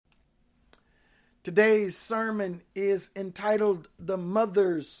Today's sermon is entitled The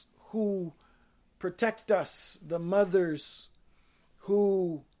Mothers Who Protect Us. The Mothers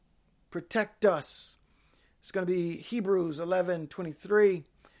Who Protect Us. It's going to be Hebrews 11:23.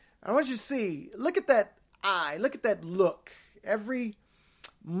 I want you to see, look at that eye, look at that look. Every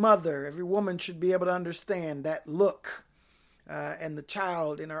mother, every woman should be able to understand that look. And the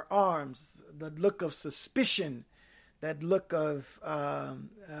child in her arms, the look of suspicion, that look of, I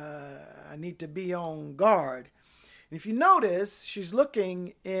need to be on guard. And if you notice, she's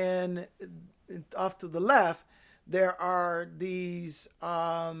looking off to the left, there are these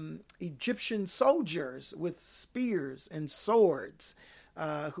Egyptian soldiers with spears and swords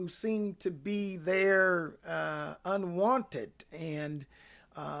who seem to be there unwanted. And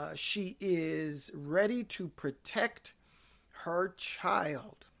she is ready to protect her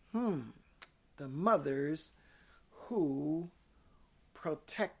child. The mothers who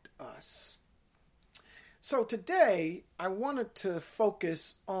protect us. So today, I wanted to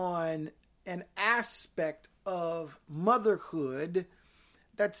focus on an aspect of motherhood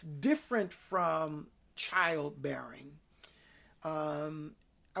that's different from childbearing. I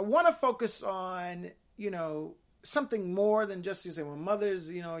want to focus on, something more than just you say, well, mothers,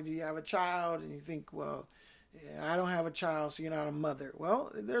 do you have a child? And you think, well, I don't have a child, so you're not a mother.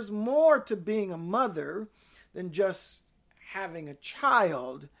 Well, there's more to being a mother than just having a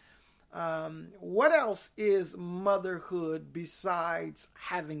child. What else is motherhood besides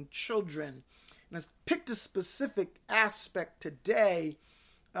having children? And let's pick a specific aspect today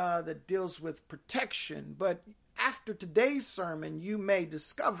that deals with protection. But after today's sermon, you may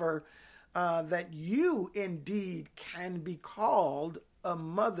discover that you indeed can be called a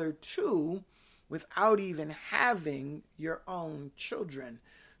mother too, without even having your own children.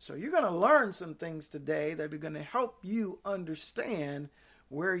 So you're going to learn some things today that are going to help you understand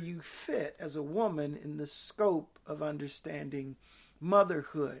where you fit as a woman in the scope of understanding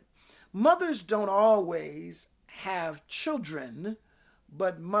motherhood. Mothers don't always have children,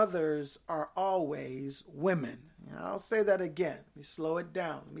 but mothers are always women. I'll say that again. Let me slow it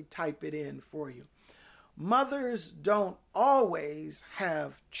down. Let me type it in for you. Mothers don't always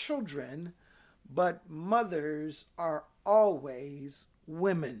have children, but mothers are always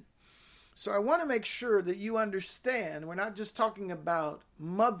women. So I want to make sure that you understand we're not just talking about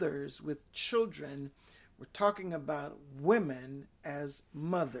mothers with children, we're talking about women as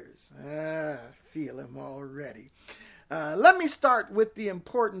mothers. I feel them already. Let me start with the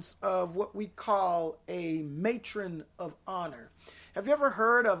importance of what we call a matron of honor. Have you ever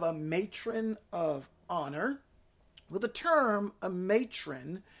heard of a matron of honor? Well, the term a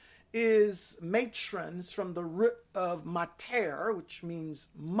matron is matrons from the root of mater, which means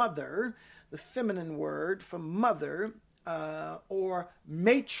mother, the feminine word for mother, or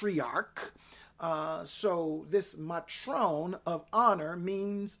matriarch. So this matron of honor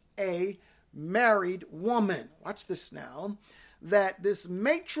means a married woman. Watch this now. That this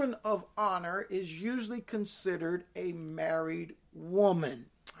matron of honor is usually considered a married woman.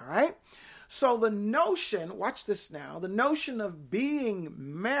 All right? So the notion, watch this now, the notion of being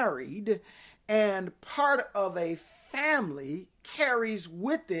married and part of a family carries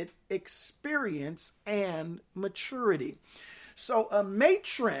with it experience and maturity. So a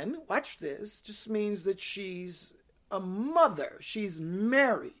matron, watch this, just means that she's a mother. She's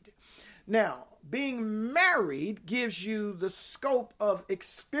married. Now, being married gives you the scope of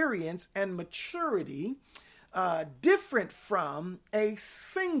experience and maturity different from a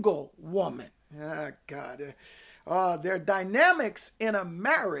single woman. There are dynamics in a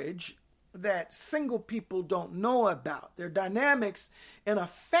marriage that single people don't know about. There are dynamics in a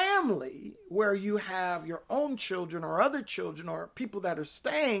family where you have your own children or other children or people that are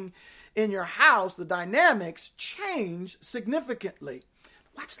staying in your house. The dynamics change significantly.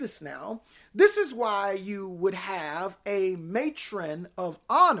 Watch this now. This is why you would have a matron of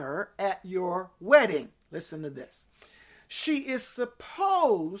honor at your wedding. Listen to this. She is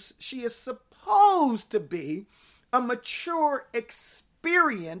supposed to be a mature,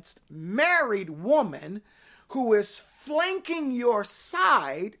 experienced, married woman who is flanking your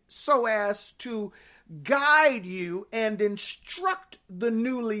side so as to guide you and instruct the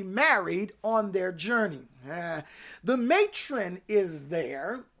newly married on their journey. The matron is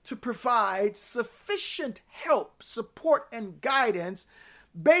there to provide sufficient help, support, and guidance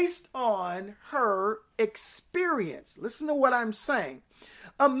based on her experience. Listen to what I'm saying.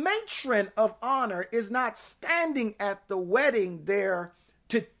 A matron of honor is not standing at the wedding there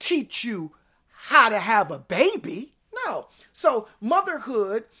to teach you how to have a baby. No. So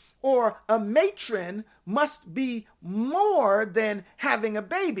motherhood or a matron must be more than having a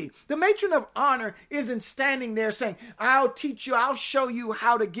baby. The matron of honor isn't standing there saying, I'll teach you, I'll show you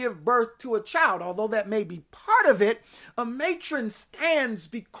how to give birth to a child. Although that may be part of it, a matron stands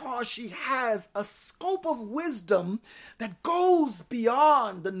because she has a scope of wisdom that goes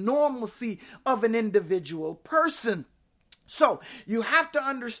beyond the normalcy of an individual person. So you have to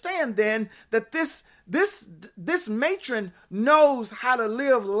understand then that this matron knows how to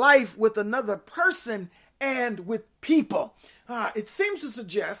live life with another person and with people. It seems to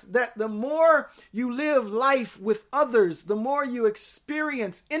suggest that the more you live life with others, the more you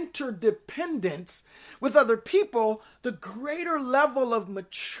experience interdependence with other people, the greater level of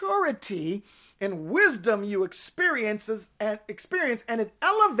maturity and wisdom you experience, and it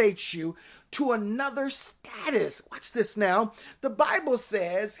elevates you to another status. Watch this now. The Bible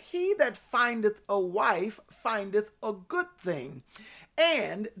says, he that findeth a wife findeth a good thing,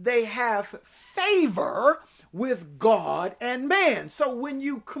 and they have favor with God and man. So when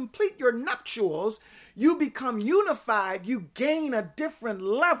you complete your nuptials, you become unified, you gain a different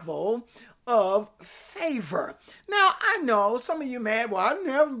level of favor. Now, I know some of you mad, well, I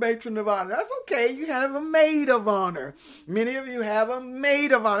didn't have a matron of honor. That's okay. You have a maid of honor. Many of you have a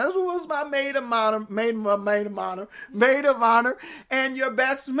maid of honor. That's what was my maid of honor, and your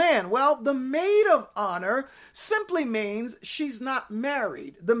best man. Well, the maid of honor simply means she's not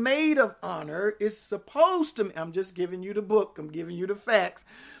married. The maid of honor is supposed to, I'm just giving you the book, I'm giving you the facts.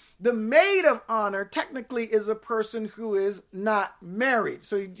 The maid of honor technically is a person who is not married.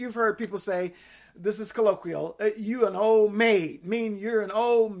 So you've heard people say, this is colloquial, you an old maid. Mean you're an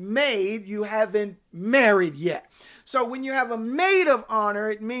old maid, you haven't married yet. So when you have a maid of honor,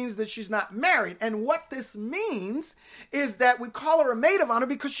 it means that she's not married. And what this means is that we call her a maid of honor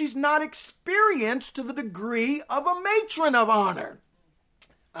because she's not experienced to the degree of a matron of honor.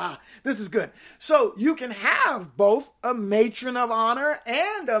 This is good. So you can have both a matron of honor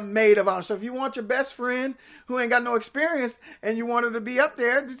and a maid of honor. So if you want your best friend who ain't got no experience and you want her to be up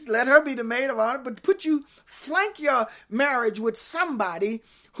there, just let her be the maid of honor. But flank your marriage with somebody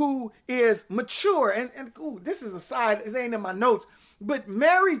who is mature. And this is a side, this ain't in my notes, but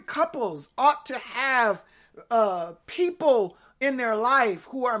married couples ought to have people in their life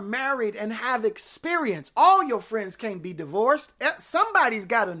who are married and have experience. All your friends can't be divorced. Somebody's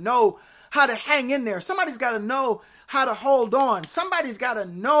got to know how to hang in there. Somebody's got to know how to hold on. Somebody's got to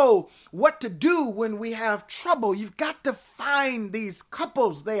know what to do when we have trouble. You've got to find these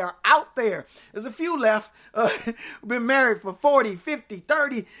couples. They are out there. There's a few left, been married for 40, 50,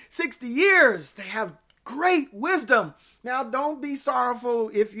 30, 60 years. They have great wisdom. Now, don't be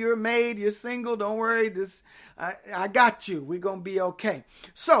sorrowful if you're married, you're single. Don't worry. I got you. We're going to be okay.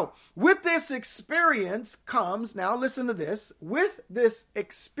 So with this experience comes, now listen to this, with this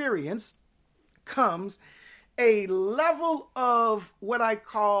experience comes a level of what I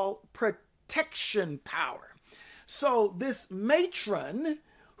call protection power. So this matron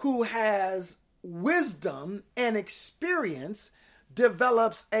who has wisdom and experience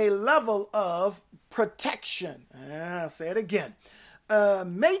develops a level of protection. I'll say it again. A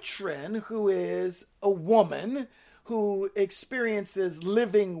matron who is a woman who experiences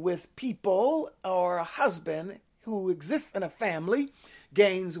living with people, or a husband who exists in a family,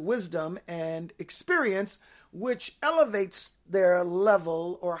 gains wisdom and experience, which elevates their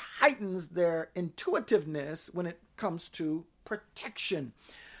level or heightens their intuitiveness when it comes to protection.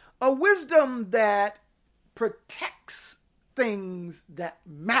 A wisdom that protects things that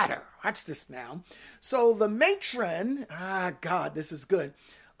matter. Watch this now. So the matron, God, this is good.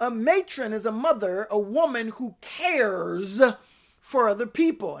 A matron is a mother, a woman who cares for other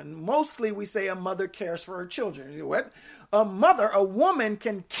people. And mostly we say a mother cares for her children. You know what? A woman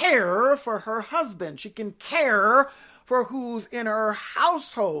can care for her husband. She can care for who's in her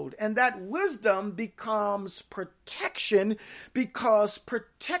household. And that wisdom becomes protection, because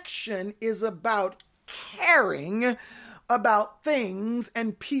protection is about caring about things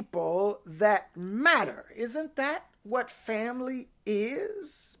and people that matter. Isn't that what family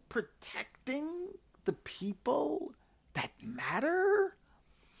is? Protecting the people that matter?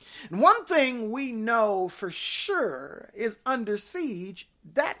 And one thing we know for sure is under siege,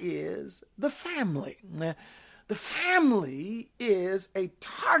 that is the family. The family is a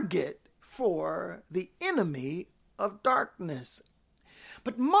target for the enemy of darkness.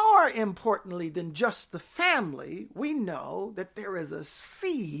 But more importantly than just the family, we know that there is a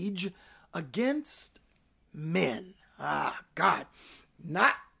siege against men. God,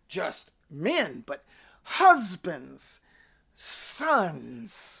 not just men, but husbands,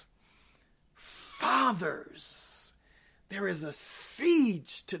 sons, fathers. There is a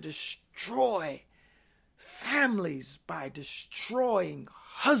siege to destroy families by destroying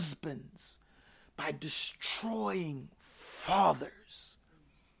husbands, by destroying fathers,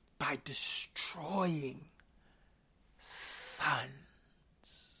 by destroying sons.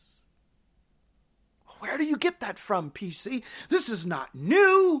 Where do you get that from, PC? This is not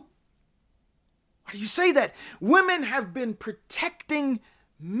new. Why do you say that? Women have been protecting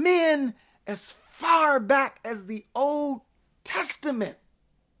men as far back as the Old Testament.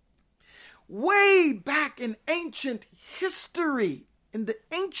 Way back in ancient history, in the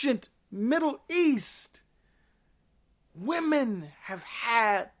ancient Middle East, women have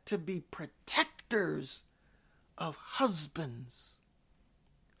had to be protectors of husbands,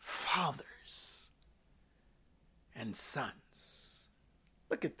 fathers, and sons.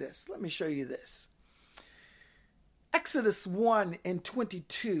 Look at this. Let me show you this. Exodus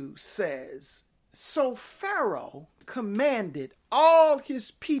 1:22 says, "So Pharaoh commanded all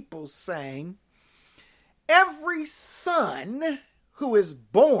his people, saying, Every son who is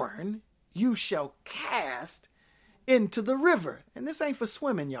born you shall cast into the river." And this ain't for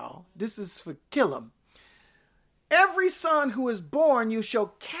swimming, y'all. This is for kill 'em. "Every son who is born you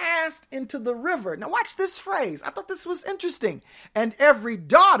shall cast into the river." Now watch this phrase. I thought this was interesting. "And every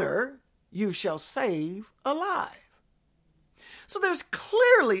daughter you shall save alive." So there's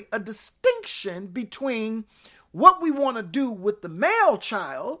clearly a distinction between what we want to do with the male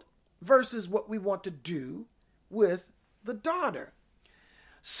child versus what we want to do with the daughter.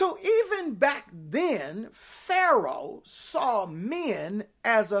 So even back then, Pharaoh saw men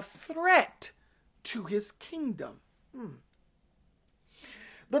as a threat to his kingdom.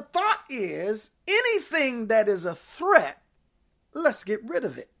 The thought is, anything that is a threat, let's get rid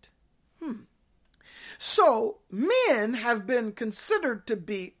of it. So men have been considered to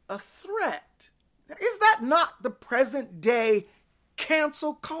be a threat. Now, is that not the present day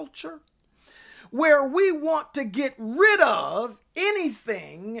cancel culture? Where we want to get rid of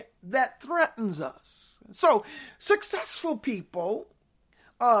anything that threatens us. So successful people,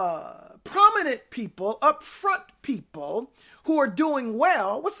 prominent people, upfront people who are doing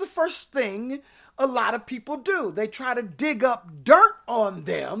well, what's the first thing a lot of people do? They try to dig up dirt on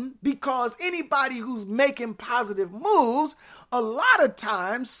them, because anybody who's making positive moves, a lot of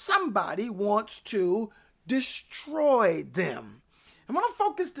times somebody wants to destroy them. I want to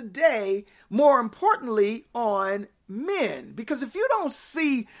focus today, more importantly, on men, because if you don't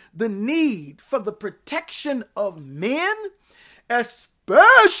see the need for the protection of men,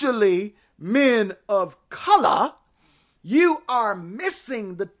 especially men of color, you are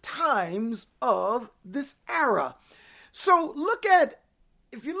missing the times of this era. So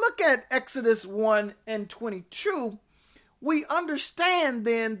if you look at Exodus 1:22, we understand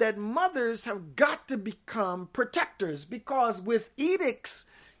then that mothers have got to become protectors, because with edicts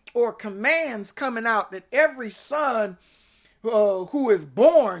or commands coming out that every son who is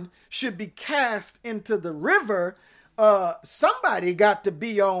born should be cast into the river, somebody got to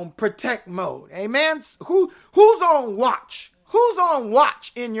be on protect mode. Amen. Who's on watch? Who's on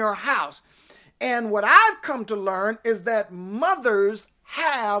watch in your house? And what I've come to learn is that mothers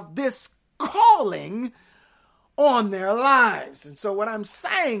have this calling on their lives. And so what I'm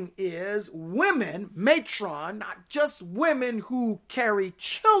saying is, women, matron, not just women who carry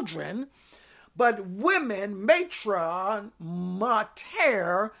children, but women, matron,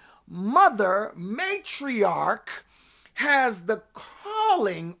 mater, mother, matriarch, has the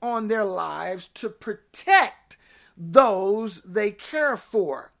calling on their lives to protect those they care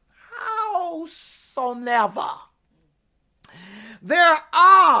for. Howsoever, there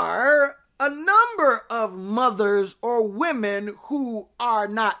are a number of mothers or women who are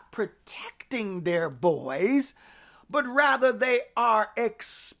not protecting their boys, but rather they are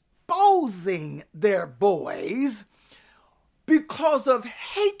exposing their boys because of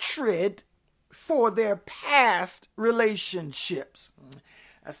hatred for their past relationships.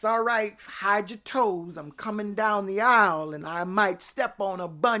 That's all right. Hide your toes. I'm coming down the aisle and I might step on a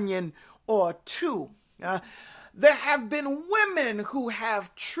bunion or two. There have been women who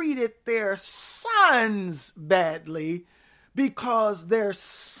have treated their sons badly because their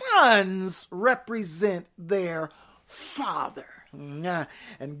sons represent their father.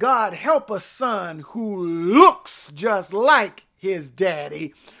 And God help a son who looks just like his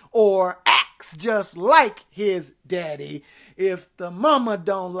daddy or acts just like his daddy. If the mama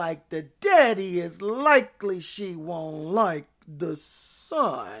don't like the daddy, it's likely she won't like the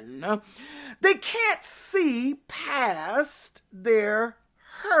son. They can't see past their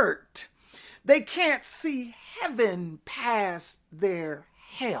hurt. They can't see heaven past their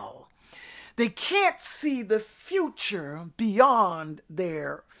hell. They can't see the future beyond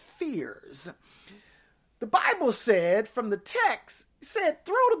their fears. The Bible said from the text, it said,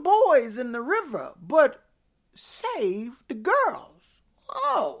 throw the boys in the river, but save the girls.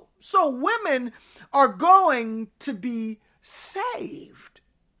 Oh, so women are going to be saved.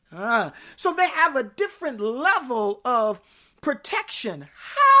 So they have a different level of protection.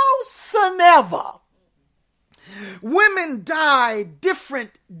 Howsoever, women die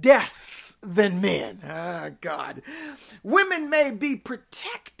different deaths than men. God. Women may be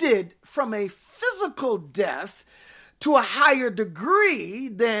protected from a physical death to a higher degree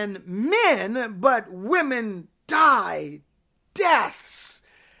than men, but women die deaths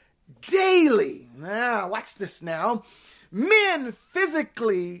daily. Watch this now. Men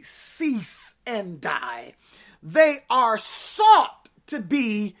physically cease and die. They are sought to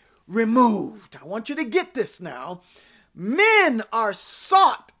be removed. I want you to get this now. Men are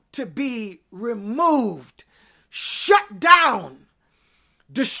sought to be removed, shut down,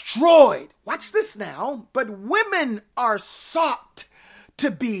 destroyed. Watch this now. But women are sought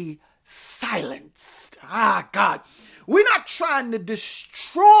to be silenced. God. We're not trying to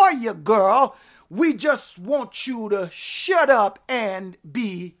destroy you, girl. We just want you to shut up and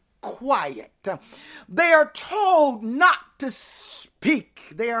be quiet. They are told not to speak.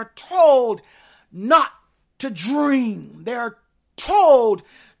 They are told not to dream. They are told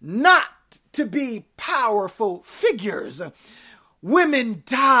not to be powerful figures. Women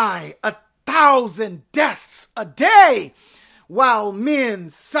die 1,000 deaths a day, while men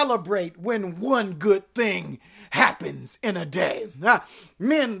celebrate when one good thing happens in a day.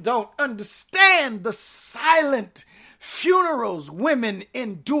 Men don't understand the silent funerals women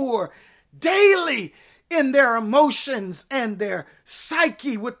endure daily in their emotions and their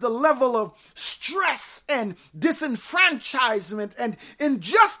psyche, with the level of stress and disenfranchisement and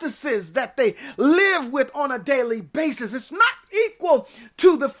injustices that they live with on a daily basis. It's not equal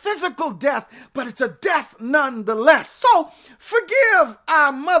to the physical death, but it's a death nonetheless. So forgive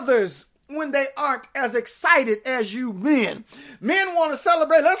our mothers when they aren't as excited as you men. Men want to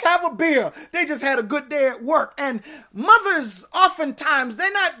celebrate. Let's have a beer. They just had a good day at work. And mothers, oftentimes,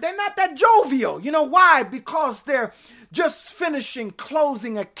 they're not that jovial. You know why? Because they're just finishing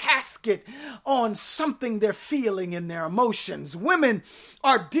closing a casket on something they're feeling in their emotions. Women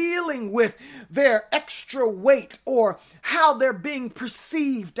are dealing with their extra weight, or how they're being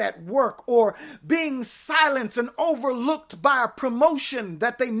perceived at work, or being silenced and overlooked by a promotion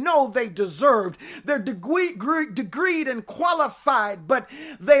that they know they deserved. They're degreed and qualified, but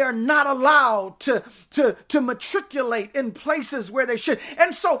they are not allowed to matriculate in places where they should.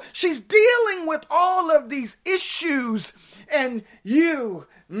 And so she's dealing with all of these issues, and you,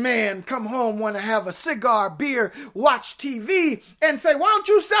 man, come home, want to have a cigar, beer, watch TV, and say, why don't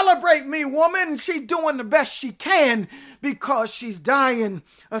you celebrate me, woman? She's doing the best she can because she's dying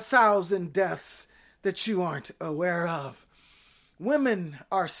 1,000 deaths that you aren't aware of. Women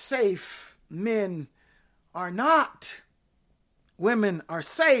are safe, men are not. Women are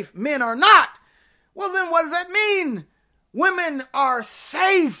safe, men are not. Well, then what does that mean? Women are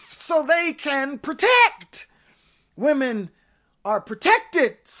safe so they can protect. Women are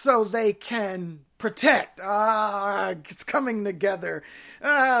protected so they can protect. It's coming together.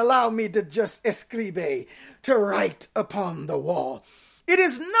 Allow me to just escribe, to write upon the wall. It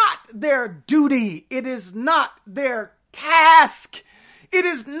is not their duty. It is not their task. It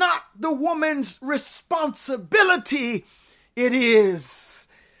is not the woman's responsibility. It is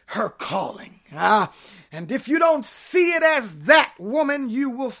her calling. And if you don't see it as that, woman, you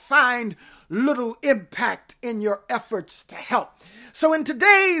will find little impact in your efforts to help. So in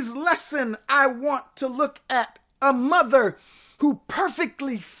today's lesson, I want to look at a mother who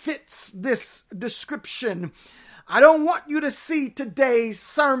perfectly fits this description. I don't want you to see today's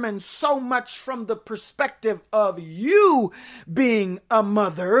sermon so much from the perspective of you being a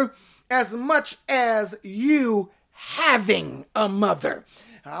mother as much as you having a mother.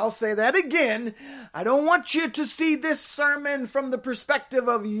 I'll say that again. I don't want you to see this sermon from the perspective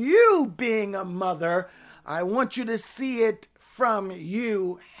of you being a mother. I want you to see it from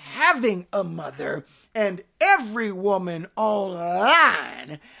you having a mother. And every woman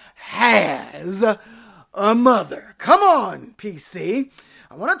online has a mother. Come on, PC.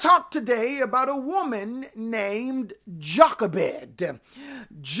 I want to talk today about a woman named Jochebed.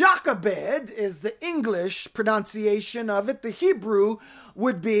 Jochebed is the English pronunciation of it. The Hebrew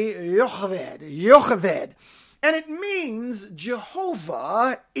would be Jochebed. And it means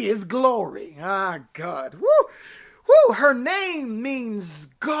Jehovah is glory. God. Woo. Her name means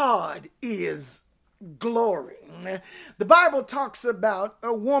God is glory. The Bible talks about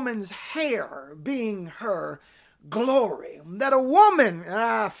a woman's hair being her glory. That a woman,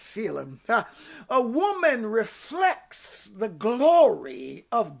 I feel him, a woman reflects the glory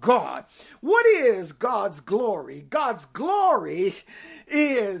of God. What is God's glory? God's glory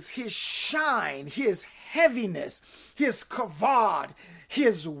is his shine, his heaviness, his kavod,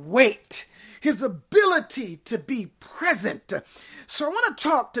 his weight, his ability to be present. So I want to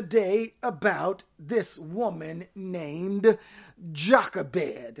talk today about this woman named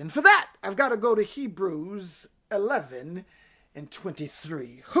Jochebed. And for that, I've got to go to Hebrews 11 and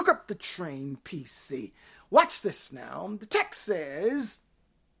 23. Hook up the train, PC. Watch this now. The text says,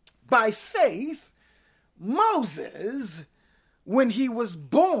 by faith, Moses, when he was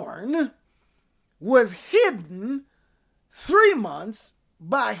born, was hidden 3 months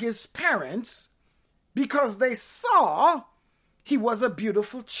by his parents because they saw he was a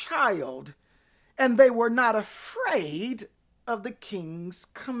beautiful child, and they were not afraid of the king's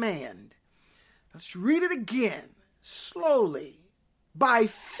command. Let's read it again, slowly. By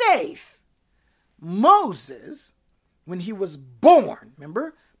faith, Moses, when he was born,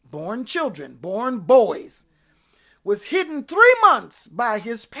 remember, born children, born boys, was hidden 3 months by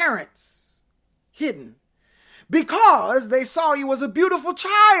his parents, hidden, because they saw he was a beautiful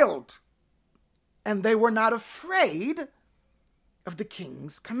child, and they were not afraid of the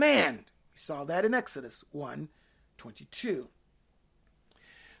king's command. We saw that in Exodus 1:22.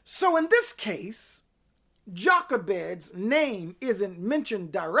 So in this case, Jochebed's name isn't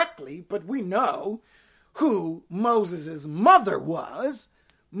mentioned directly, but we know who Moses' mother was.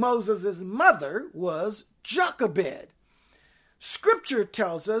 Moses' mother was Jochebed. Scripture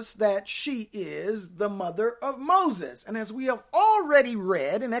tells us that she is the mother of Moses. And as we have already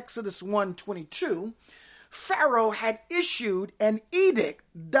read in Exodus 1:22, Pharaoh had issued an edict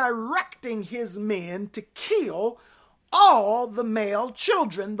directing his men to kill all the male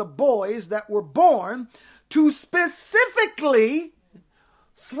children, the boys that were born, to specifically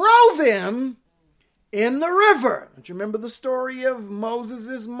throw them in the river. Don't you remember the story of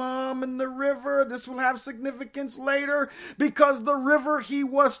Moses' mom in the river? This will have significance later because the river he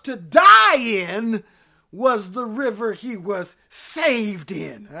was to die in was the river he was saved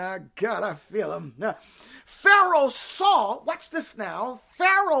in. God, I feel him. Now, Pharaoh saw, watch this now,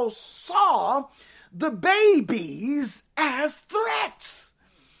 Pharaoh saw the babies as threats.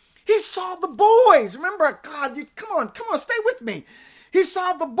 He saw the boys. Remember, God, come on, stay with me. He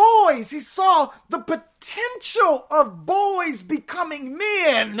saw the boys. He saw the potential of boys becoming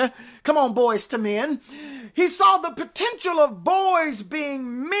men. Come on, boys to men. He saw the potential of boys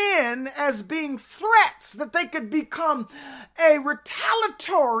being men as being threats, that they could become a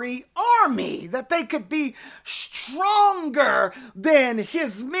retaliatory army, that they could be stronger than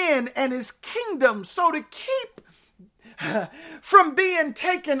his men and his kingdom. So to keep from being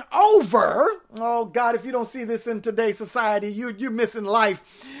taken over, oh God, if you don't see this in today's society, you're missing life.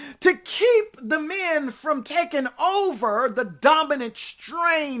 To keep the men from taking over the dominant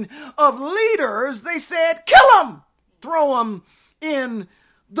strain of leaders, they said, kill them, throw them in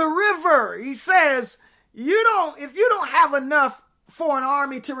the river. He says, if you don't have enough for an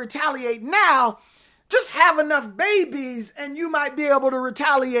army to retaliate now, just have enough babies and you might be able to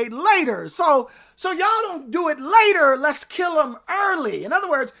retaliate later. So y'all don't do it later. Let's kill them early. In other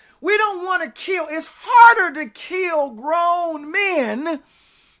words, we don't want to kill. It's harder to kill grown men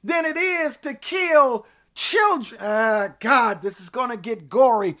than it is to kill children. God, this is going to get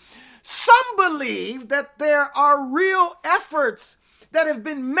gory. Some believe that there are real efforts that have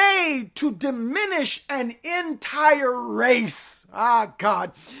been made to diminish an entire race,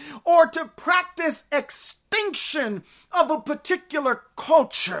 God, or to practice extinction of a particular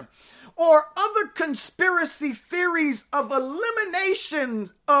culture, or other conspiracy theories of elimination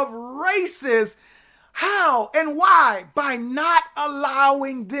of races. How and why? By not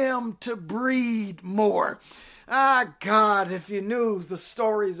allowing them to breed more. God, if you knew the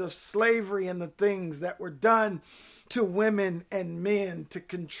stories of slavery and the things that were done to women and men to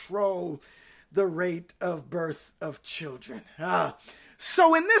control the rate of birth of children.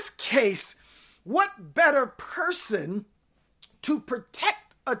 So in this case, what better person to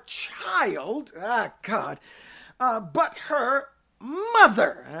protect a child, but her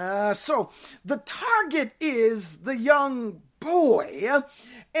mother. So the target is the young boy,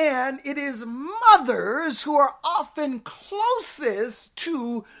 and it is mothers who are often closest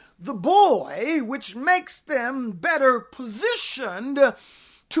to the boy, which makes them better positioned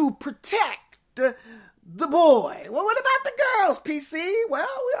to protect the boy. Well, what about the girls, PC? Well,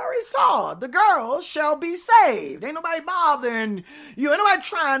 we already saw the girls shall be saved. Ain't nobody bothering you. Ain't nobody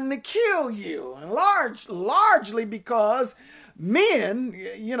trying to kill you. And largely because men,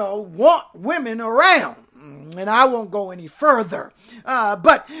 want women around. And I won't go any further.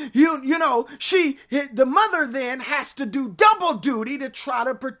 But the mother then has to do double duty to try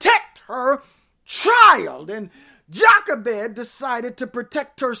to protect her child. And Jochebed decided to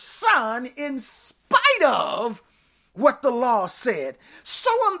protect her son in spite of what the law said. So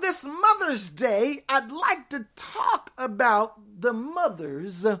on this Mother's Day, I'd like to talk about the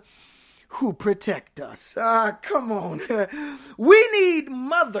mothers who protect us. Come on. We need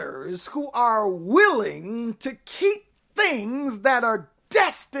mothers who are willing to keep things that are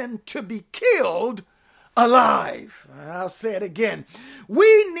destined to be killed alive. I'll say it again.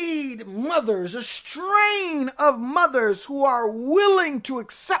 We need mothers, a strain of mothers who are willing to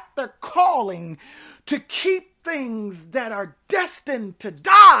accept their calling to keep things that are destined to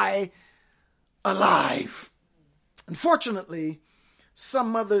die alive. Unfortunately,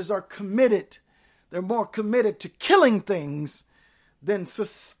 some mothers are committed. They're more committed to killing things than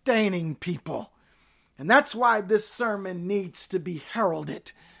sustaining people. And that's why this sermon needs to be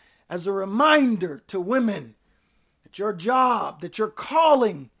heralded as a reminder to women that your job, that your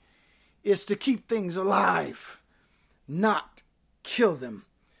calling is to keep things alive, not kill them.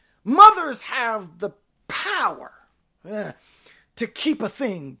 Mothers have the power to keep a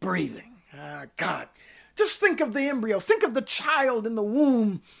thing breathing. God, just think of the embryo. Think of the child in the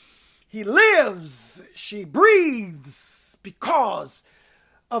womb. He lives, she breathes because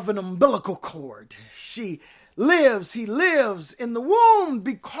of an umbilical cord. He lives in the womb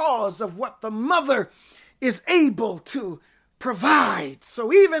because of what the mother is able to provide.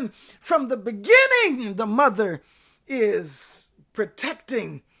 So even from the beginning, the mother is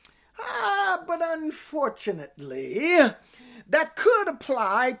protecting. But unfortunately, that could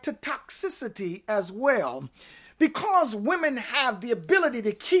apply to toxicity as well. Because women have the ability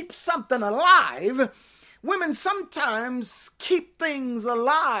to keep something alive, women sometimes keep things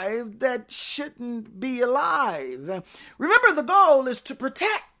alive that shouldn't be alive. Remember, the goal is to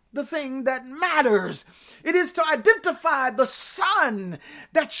protect the thing that matters. It is to identify the son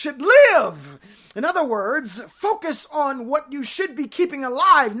that should live. In other words, focus on what you should be keeping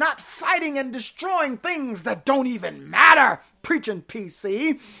alive, not fighting and destroying things that don't even matter. Preaching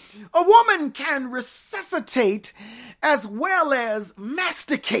PC. A woman can resuscitate as well as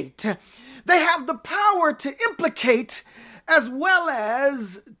masticate. They have the power to implicate as well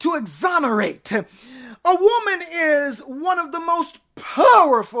as to exonerate. A woman is one of the most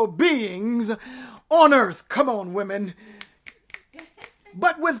powerful beings on earth. Come on, women.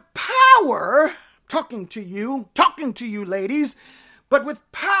 But with power, talking to you ladies, but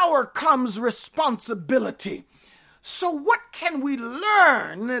with power comes responsibility. So what can we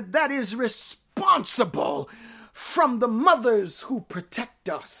learn that is responsible from the mothers who protect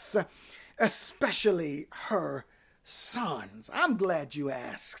us, especially her sons? I'm glad you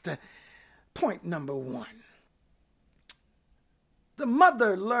asked. Point number one. The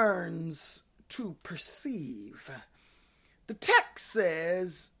mother learns to perceive. The text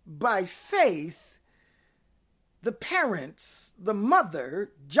says, by faith, the parents, the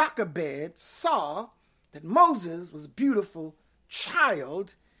mother, Jochebed, saw that Moses was a beautiful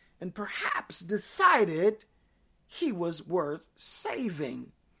child and perhaps decided he was worth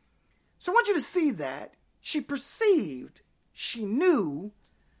saving. So I want you to see that. She perceived, she knew,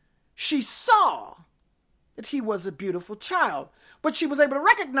 she saw that he was a beautiful child. But she was able to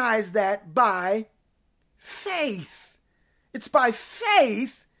recognize that by faith. It's by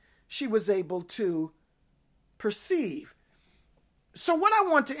faith she was able to perceive. So what I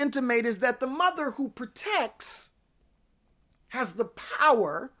want to intimate is that the mother who protects has the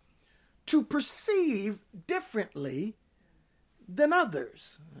power to perceive differently than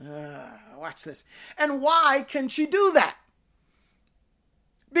others. Watch this. And why can she do that?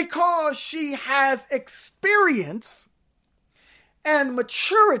 Because she has experience and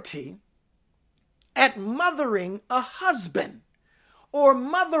maturity at mothering a husband or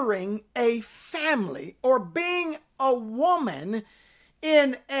mothering a family or being a woman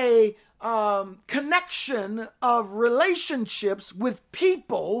in a connection of relationships with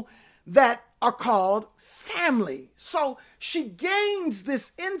people that are called family. So she gains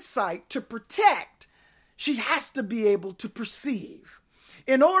this insight to protect. She has to be able to perceive.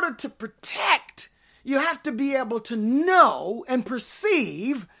 In order to protect, you have to be able to know and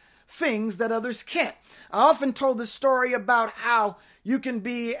perceive things that others can't. I often told this story about how you can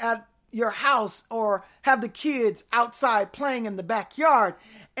be at your house or have the kids outside playing in the backyard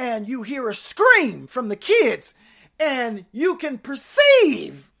and you hear a scream from the kids and you can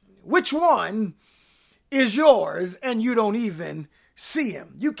perceive which one is yours and you don't even see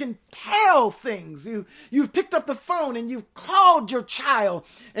him. You can tell things. You've picked up the phone and you've called your child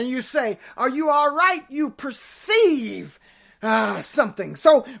and you say, "Are you all right?" You perceive something.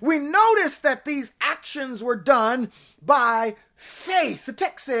 So we notice that these actions were done by faith. The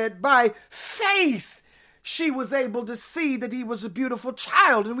text said, by faith, she was able to see that he was a beautiful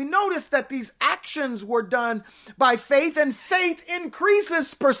child. And we notice that these actions were done by faith, and faith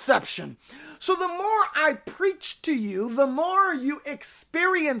increases perception. So the more I preach to you, the more you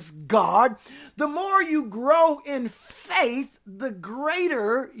experience God, the more you grow in faith, the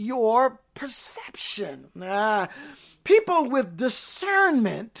greater your perception. People with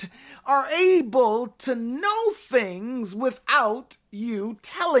discernment are able to know things without you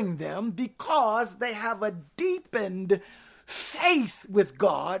telling them because they have a deepened faith with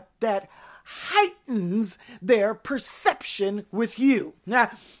God that heightens their perception with you.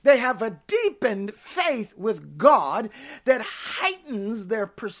 Now, they have a deepened faith with God that heightens their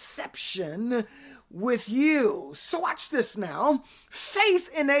perception with you. So watch this now. Faith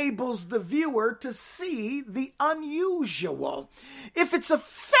enables the viewer to see the unusual. If it's a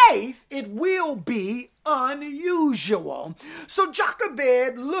faith, it will be unusual. So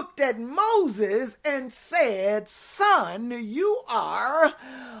Jochebed looked at Moses and said, "Son, you are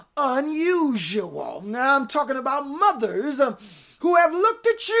unusual." Now I'm talking about mothers who have looked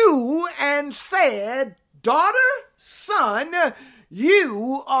at you and said, "Daughter, son,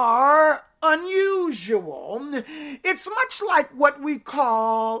 you are unusual." It's much like what we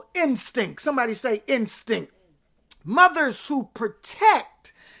call instinct. Somebody say instinct. Mothers who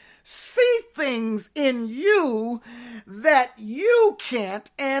protect see things in you that you can't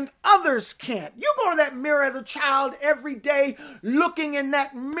and others can't. You go to that mirror as a child every day looking in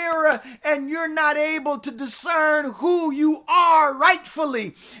that mirror and you're not able to discern who you are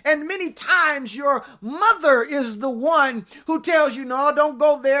rightfully. And many times your mother is the one who tells you, "No, don't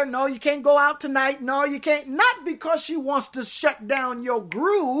go there. No, you can't go out tonight. No, you can't." Not because she wants to shut down your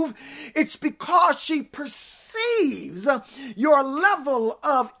groove. It's because she perceives your level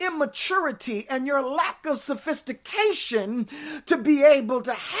of immaturity and your lack of sophistication to be able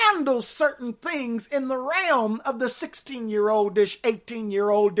to handle certain things in the realm of the 16-year-oldish,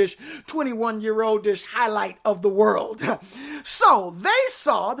 18-year-oldish, 21-year-oldish highlight of the world. So they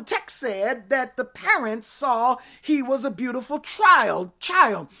saw, the text said that the parents saw he was a beautiful child.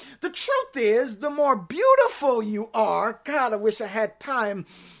 The truth is, the more beautiful you are, God, I wish I had time,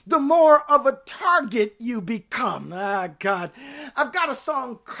 the more of a target you become. God. I've got a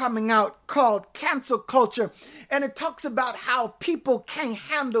song coming out called Cancel Culture, and it talks about how people can't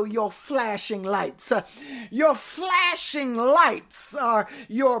handle your flashing lights. Your flashing lights are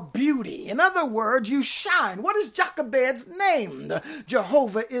your beauty. In other words, you shine. What is Jochebed's name?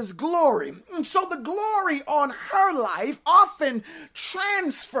 Jehovah is glory. And so the glory on her life often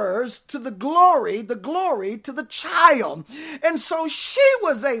transfers to the glory to the child. And so she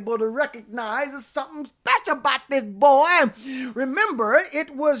was able to recognize there's something special about this boy. Remember,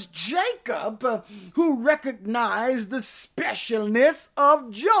 it was Jacob who recognized the specialness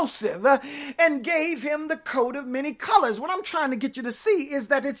of Joseph and gave him the coat of many colors. What I'm trying to get you to see is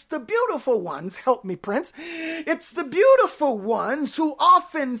that it's the beautiful ones, help me, Prince. It's the beautiful ones who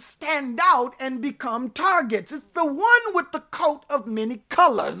often stand out and become targets. It's the one with the coat of many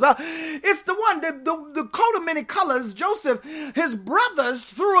colors. It's the one, the coat of many colors. Joseph, his brothers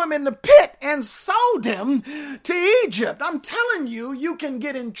threw him in the pit and sold him to Egypt. I'm telling you, you can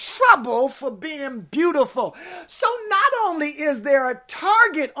get in trouble for being beautiful. So not only is there a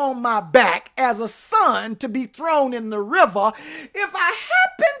target on my back as a son to be thrown in the river, if I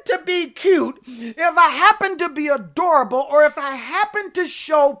happen to be cute, if I happen to be adorable, or if I happen to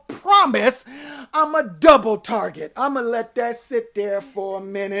show promise, I'm a double target. I'm going to let that sit there for a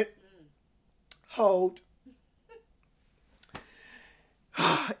minute. Hold.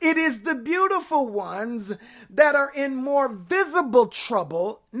 It is the beautiful ones that are in more visible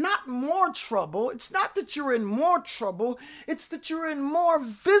trouble, not more trouble. It's not that you're in more trouble. It's that you're in more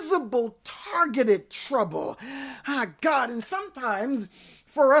visible, targeted trouble. God, and sometimes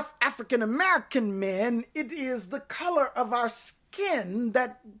for us African American men, it is the color of our skin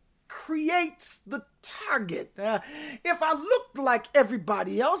that creates the target. If I looked like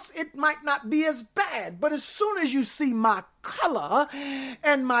everybody else, it might not be as bad. But as soon as you see my color,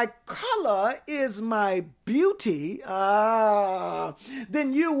 and my color is my beauty,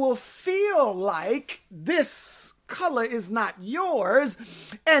 then you will feel like this color is not yours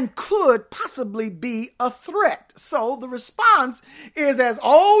and could possibly be a threat. So the response is as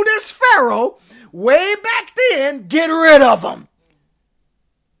old as Pharaoh, way back then, get rid of them.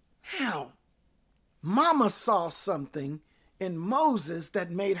 Now, Mama saw something in Moses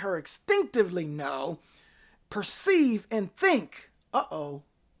that made her instinctively know, perceive, and think, uh-oh,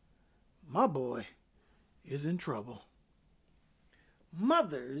 my boy is in trouble.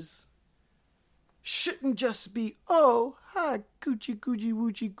 Mothers shouldn't just be, oh, hi, coochie, coochie,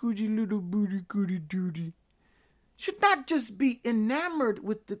 woochie, coochie, little booty, cootie, dooty. Should not just be enamored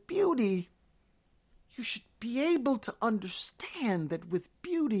with the beauty. You should be able to understand that with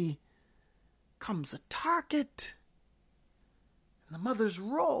beauty comes a target. And the mother's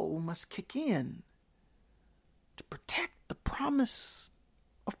role must kick in to protect the promise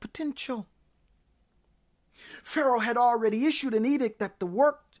of potential. Pharaoh had already issued an edict that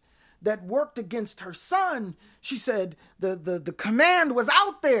worked against her son. She said the command was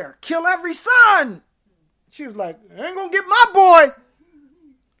out there, kill every son. She was like, I ain't gonna get my boy.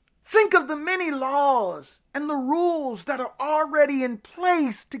 Think of the many laws and the rules that are already in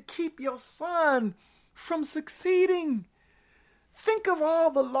place to keep your son from succeeding. Think of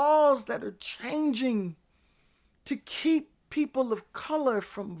all the laws that are changing to keep people of color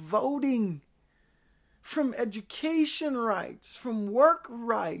from voting, from education rights, from work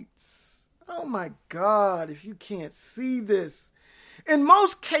rights. Oh my God, if you can't see this. In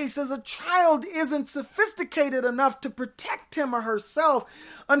most cases, a child isn't sophisticated enough to protect him or herself.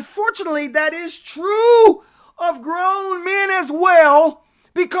 Unfortunately, that is true of grown men as well,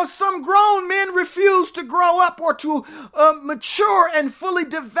 because some grown men refuse to grow up or to mature and fully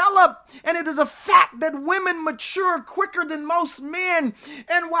develop. And it is a fact that women mature quicker than most men.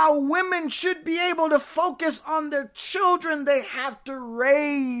 And while women should be able to focus on their children, they have to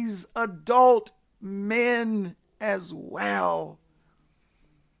raise adult men as well.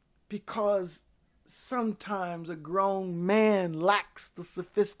 Because sometimes a grown man lacks the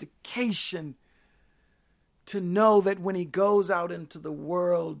sophistication to know that when he goes out into the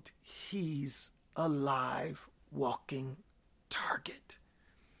world, he's a live, walking target.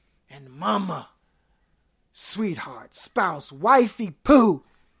 And mama, sweetheart, spouse, wifey, poo,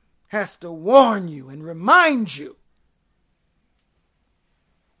 has to warn you and remind you,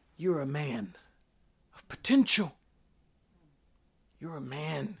 you're a man of potential. You're a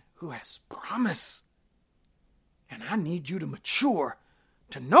man who has promise. And I need you to mature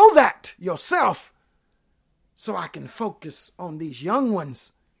to know that yourself so I can focus on these young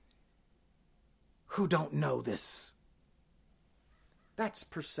ones who don't know this. That's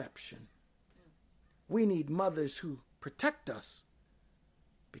perception. We need mothers who protect us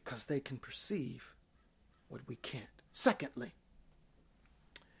because they can perceive what we can't. Secondly,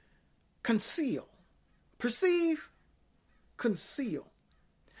 conceal. Perceive, conceal.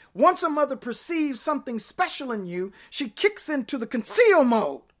 Once a mother perceives something special in you, she kicks into the conceal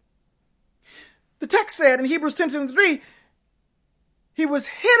mode. The text said in Hebrews 10:23, he was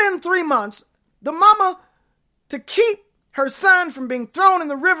hidden 3 months. The mama, to keep her son from being thrown in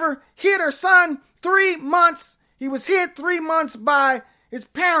the river, hid her son 3 months. He was hid 3 months by his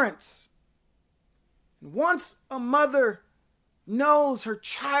parents. And once a mother knows her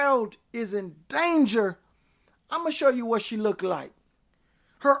child is in danger, I'm going to show you what she looked like.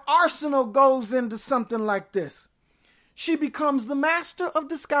 Her arsenal goes into something like this. She becomes the master of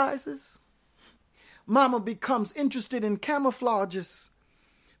disguises. Mama becomes interested in camouflages.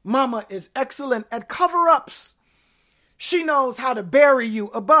 Mama is excellent at cover-ups. She knows how to bury you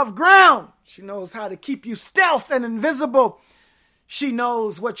above ground. She knows how to keep you stealth and invisible. She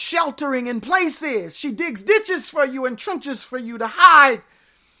knows what sheltering in place is. She digs ditches for you and trenches for you to hide.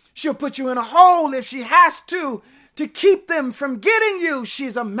 She'll put you in a hole if she has to keep them from getting you.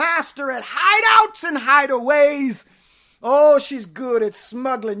 She's a master at hideouts and hideaways. Oh, she's good at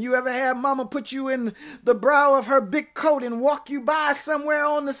smuggling. You ever had mama put you in the brow of her big coat and walk you by somewhere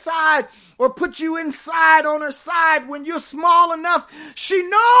on the side, or put you inside on her side when you're small enough? She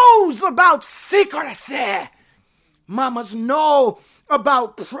knows about secrecy. Mamas know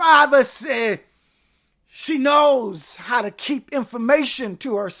about privacy. She knows how to keep information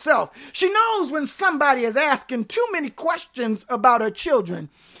to herself. She knows when somebody is asking too many questions about her children,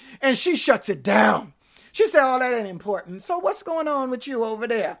 and she shuts it down. She said, oh, that ain't important. So what's going on with you over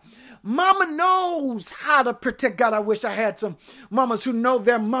there? Mama knows how to protect. God, I wish I had some mamas who know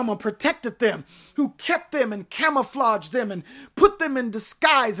their mama protected them, who kept them and camouflaged them and put them in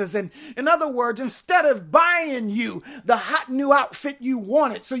disguises. And in other words, instead of buying you the hot new outfit you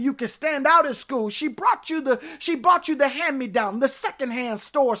wanted so you could stand out at school, she bought you the hand-me-down, the secondhand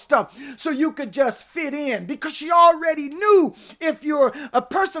store stuff so you could just fit in, because she already knew if you're a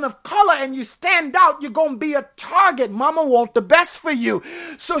person of color and you stand out, you're going to be a target. Mama wants the best for you.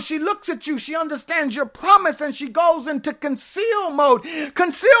 So she looks at you, she understands your promise, and she goes into conceal mode.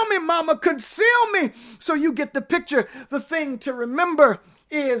 Conceal me, mama, conceal me. So you get the picture. The thing to remember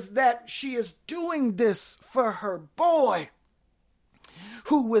is that she is doing this for her boy,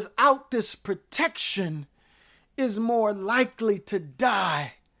 who without this protection is more likely to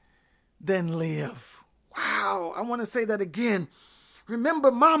die than live. Wow, I want to say that again.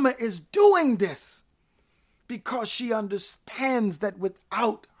 Remember, mama is doing this because she understands that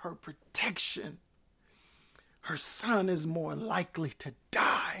without her protection, her son is more likely to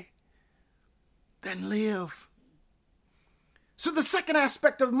die than live. So the second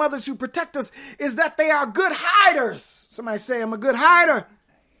aspect of mothers who protect us is that they are good hiders. Somebody say, I'm a good hider.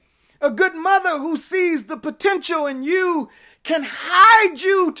 A good mother who sees the potential in you can hide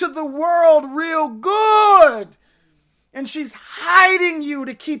you to the world real good. And she's hiding you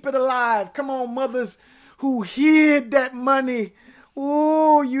to keep it alive. Come on, mothers who hid that money.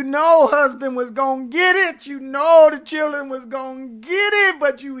 Oh, you know husband was going to get it. You know the children was going to get it,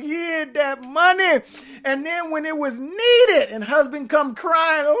 but you hid that money. And then when it was needed and husband come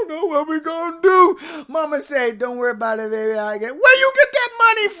crying, oh no, what we going to do? Mama say, don't worry about it, baby. Where you get that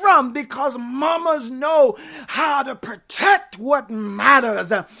money from? Because mamas know how to protect what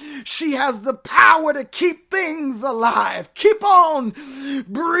matters. She has the power to keep things alive. Keep on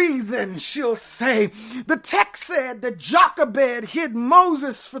breathing, she'll say. The text said that Jochebed hid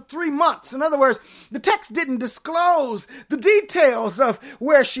Moses for 3 months. In other words, the text didn't disclose the details of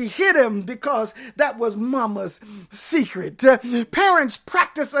where she hid him because that was mama's secret. Parents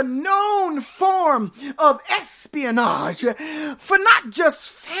practice a known form of espionage for not just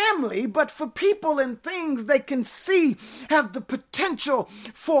family, but for people and things they can see have the potential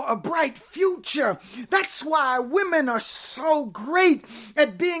for a bright future. That's why women are so great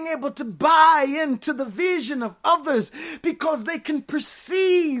at being able to buy into the vision of others, because they can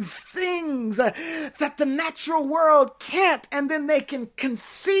perceive things that the natural world can't, and then they can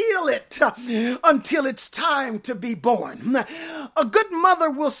conceal it until it's time to be born. A good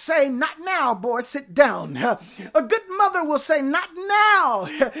mother will say, not now, boy, sit down. A good mother will say, not now,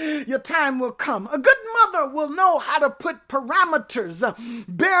 your time will come. A good mother will know how to put parameters,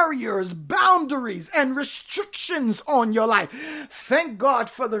 barriers, boundaries, and restrictions on your life. Thank God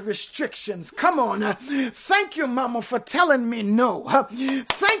for the restrictions. Come on. Thank you, mama, for telling me no.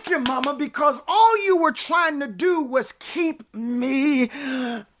 Thank you, mama, because all you were trying to do was keep me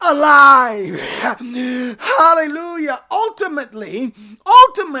alive. Hallelujah. Ultimately,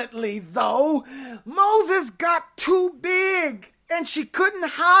 though, Moses got too big. And she couldn't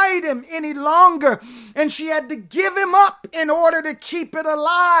hide him any longer. And she had to give him up in order to keep it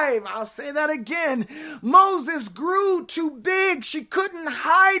alive. I'll say that again. Moses grew too big. She couldn't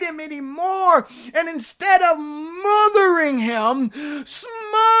hide him anymore. And instead of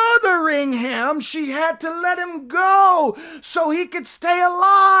smothering him, she had to let him go so he could stay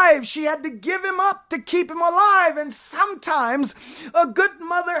alive. She had to give him up to keep him alive. And sometimes a good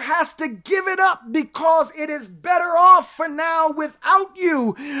mother has to give it up because it is better off for now without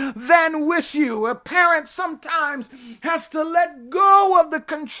you than with you. A parent sometimes has to let go of the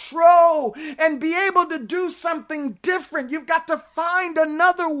control and be able to do something different. You've got to find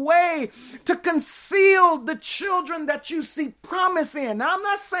another way to conceal the children that you see promise in. Now, I'm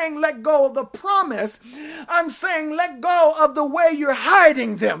not saying let go of the promise. I'm saying let go of the way you're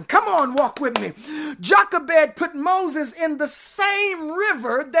hiding them. Come on, walk with me. Jochebed put Moses in the same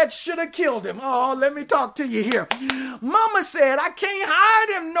river that should have killed him. Oh, let me talk to you here. Mama said, I can't hide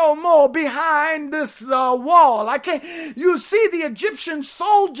him no more behind this wall. I can't. You see, the Egyptian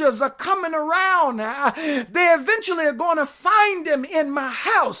soldiers are coming around. They eventually are going to find him in my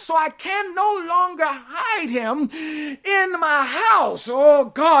house, so I can no longer hide him in my house.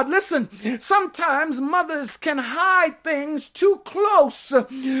 Oh, God, listen. Sometimes mothers can hide things too close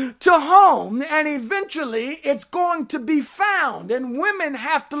to home, and eventually it's going to be found. And women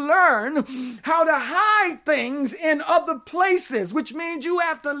have to learn how to hide things in other places places, which means you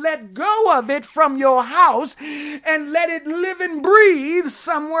have to let go of it from your house and let it live and breathe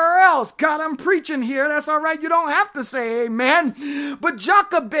somewhere else. God, I'm preaching here. That's all right. You don't have to say amen. But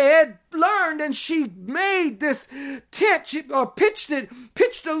Jochebed learned, and she made this tent. She pitched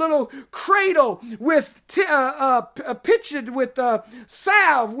a little cradle with pitched it with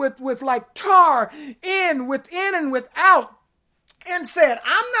salve, with like tar within and without, and said,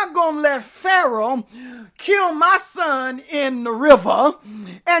 I'm not going to let Pharaoh kill my son in the river.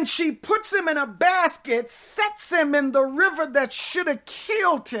 And she puts him in a basket, sets him in the river that should have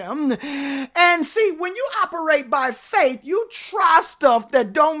killed him. And see, when you operate by faith, you try stuff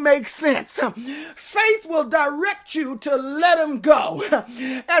that don't make sense. Faith will direct you to let him go.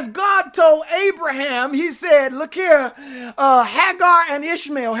 As God told Abraham, he said, look here, Hagar and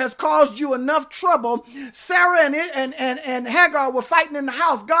Ishmael has caused you enough trouble. Sarah and Hagar were fighting in the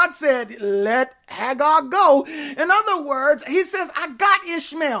house. God said, let Hagar go. In other words, he says, I got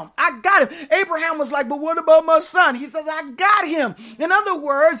Ishmael. I got him. Abraham was like, but what about my son? He says, I got him. In other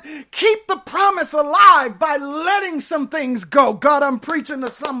words, keep the promise alive by letting some things go. God, I'm preaching to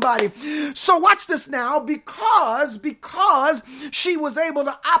somebody. So watch this now. Because she was able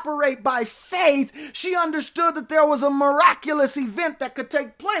to operate by faith, she understood that there was a miraculous event that could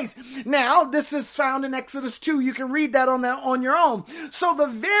take place. Now, this is found in Exodus 2. You can read that on your own. So the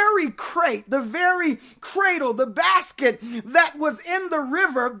very crate, the very cradle, the basket that was in the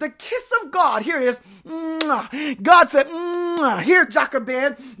river, the kiss of God, here it is. God said, here,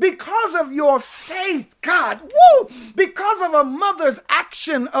 Jochebed, because of your faith, God, because of a mother's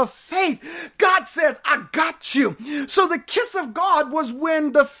action of faith, God says, I got you. So the kiss of God was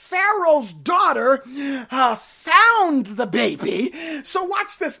when the Pharaoh's daughter found the baby. So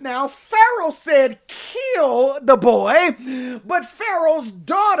watch this now. Pharaoh said, kill the boy, but Pharaoh's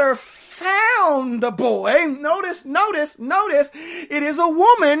daughter found the boy. Notice, it is a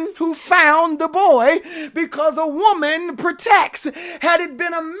woman who found the boy, because a woman protects. Had it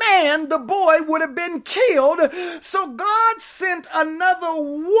been a man, the boy would have been killed. So God sent another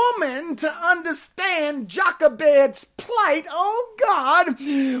woman to understand Jochebed's plight, oh God,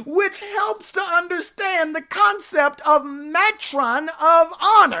 which helps to understand the concept of matron, of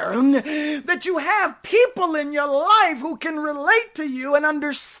honor, that you have people in your life who can relate to you and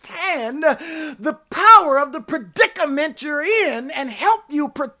understand the power of the predicament you're in and help you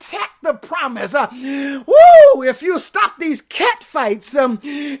protect the promise. If you stop these cat fights and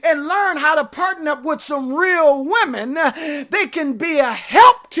learn how to partner up with some real women, they can be a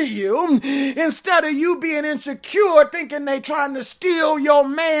help to you instead of you being insecure thinking they trying to steal your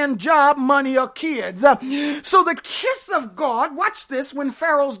man, job, money, or kids. So the kiss of God, watch this, when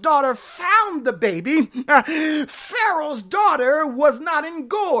Pharaoh's daughter found the baby, Pharaoh's daughter was not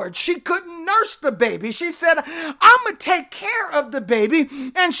engorged. She couldn't nurse the baby. She said, I'm going to take care of the baby.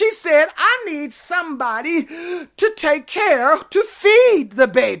 And she said, I need somebody to take care, to feed the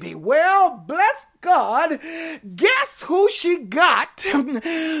baby. Well, bless God, guess who she got to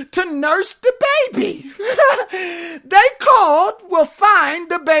nurse the baby? They will find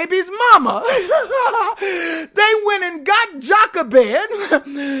the baby's mama. They went and got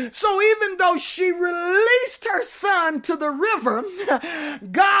Jochebed. So even though she released her son to the river,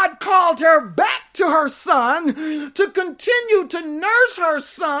 God called her back to her son to continue to nurse her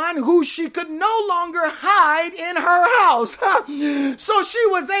son, who she could no longer hide in her house. So she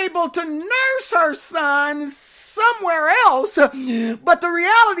was able to nurse her son somewhere else, but the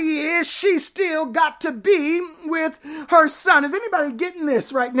reality is she still got to be with her son. Is anybody getting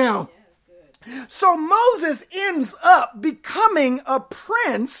this right now? So Moses ends up becoming a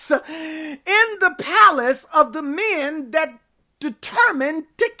prince in the palace of the men that determined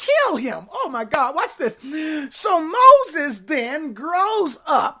to kill him. Oh my God, watch this. So Moses then grows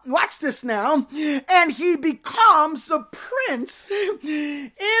up, watch this now, and he becomes a prince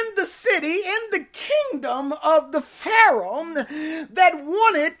in the city, in the kingdom of the Pharaoh that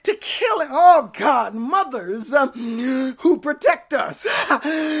wanted to kill him. Oh God, mothers who protect us.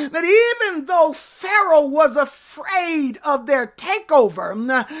 That even though Pharaoh was afraid of their takeover,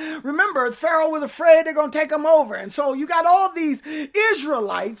 remember, Pharaoh was afraid they're going to take him over. And so you got all these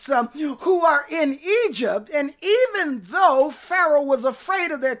Israelites who are in Egypt, and even though Pharaoh was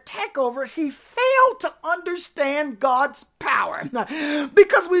afraid of their takeover, he failed to understand God's power.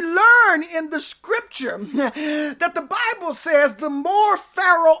 Because we learn in the scripture that the Bible says the more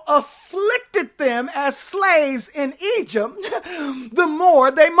Pharaoh afflicted them as slaves in Egypt, the more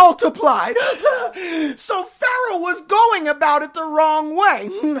they multiplied. So Pharaoh was going about it the wrong way.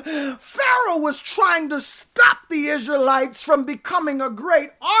 Pharaoh was trying to stop the Israelites from becoming a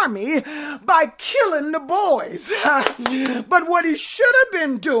great army by killing the boys. But what he should have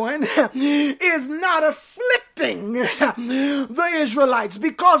been doing is not afflicting the Israelites,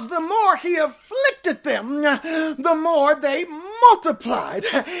 because the more he afflicted them, the more they multiplied.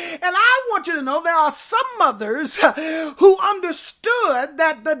 And I want you to know there are some mothers who understood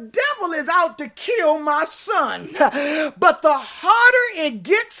that the devil is out to kill my son. But the harder it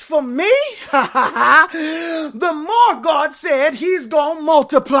gets for me, the more God said he's going to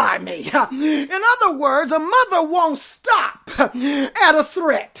multiply me. In other words, a mother won't stop at a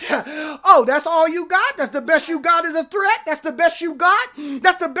threat. Oh, that's all you got? That's the best you got is a threat? That's the best you got?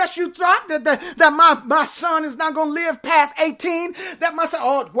 That's the best you thought? That my son is not going to live past 18? That my son,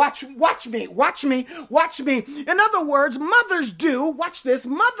 oh, watch me. In other words, mothers do, watch this,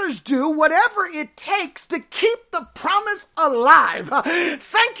 mothers do whatever it takes to keep the promise alive.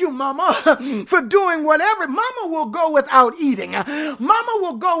 Thank you, Mama, for doing whatever. Mama will go without eating. Mama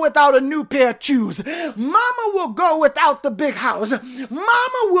will go without a new pair of shoes. Mama will go without the big house.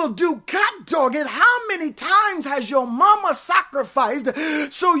 Mama will do, God dog it, how many times has your mama sacrificed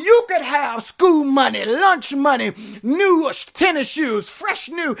so you could have school money, lunch money, new tennis shoes, fresh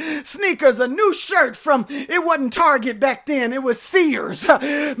new sneakers, a new shirt from, it wasn't Target back then, it was Sears,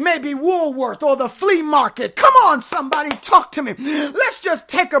 maybe Woolworth or the flea market. Come on, somebody, talk to me. Let's just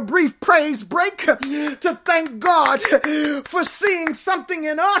take a brief praise break to thank God for seeing something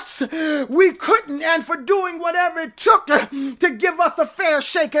in us we couldn't, and for doing whatever it took to give us a fair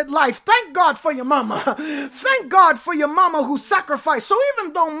shake at life. Thank God for your mama. Thank God for your mama who sacrificed. So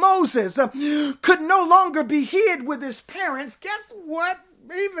even though Moses could no longer be hid with his parents, guess what?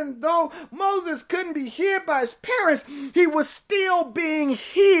 Even though Moses couldn't be hid by his parents, he was still being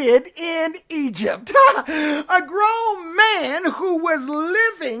hid in Egypt. A grown man who was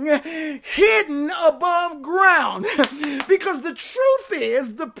living hidden above ground. Because the truth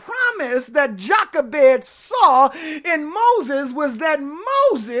is, the promise that Jochebed saw in Moses was that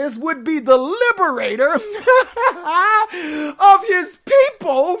Moses would be the liberator of his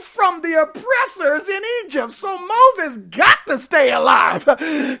people from the oppressors in Egypt. So Moses got to stay alive.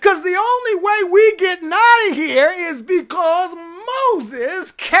 Because the only way we getting out of here is because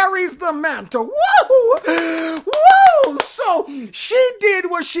Moses carries the mantle. Woo! Woo! So she did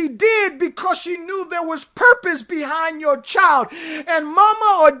what she did because she knew there was purpose behind your child. And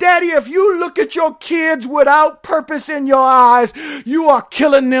mama or daddy, if you look at your kids without purpose in your eyes, you are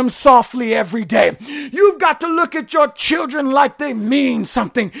killing them softly every day. You've got to look at your children like they mean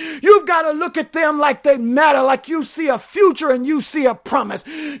something. You've got to look at them like they matter, like you see a future and you see a promise.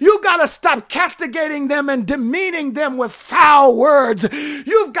 You got to stop castigating them and demeaning them with foul words.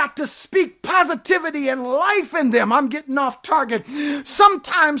 You've got to speak positivity and life in them. I'm getting off target.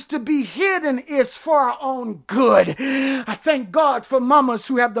 Sometimes to be hidden is for our own good. I thank God for mamas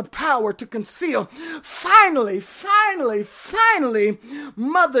who have the power to conceal. Finally,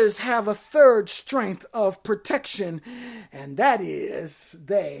 mothers have a third strength of protection, and that is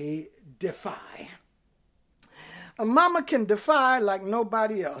they defy. A mama can defy like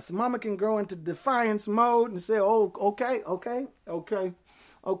nobody else. A mama can go into defiance mode and say, oh, okay,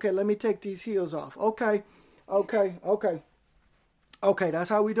 let me take these heels off. Okay, that's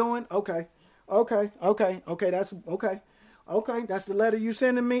how we doing? Okay, that's okay. Okay, that's the letter you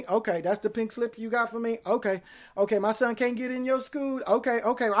sending me? Okay, that's the pink slip you got for me? Okay, my son can't get in your school? Okay,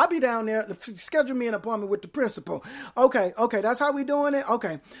 I'll be down there. Schedule me an appointment with the principal. Okay, that's how we doing it?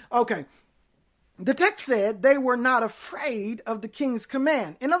 Okay. The text said they were not afraid of the king's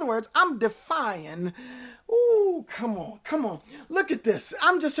command. In other words, I'm defying. Ooh, come on. Look at this.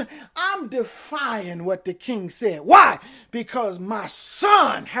 I'm defying what the king said. Why? Because my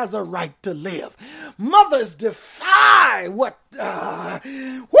son has a right to live. Mothers defy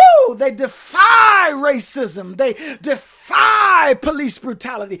they defy racism. They defy police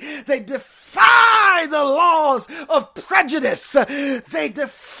brutality. They defy the laws of prejudice. They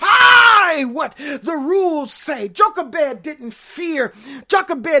defy what the rules say. Jochebed didn't fear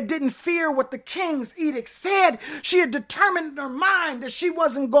what the king's edict said. She had determined in her mind that she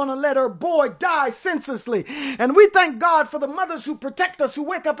wasn't going to let her boy die senselessly. And we thank God for the mothers who protect us, who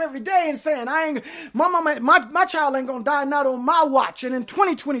wake up every day and saying, my child ain't going to die not on my watch. And in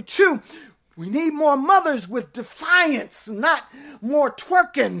 2022, We need more mothers with defiance, not more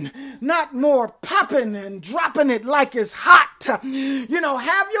twerking, not more popping and dropping it like it's hot. You know,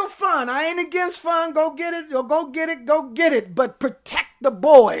 have your fun. I ain't against fun. Go get it or go get it. But protect the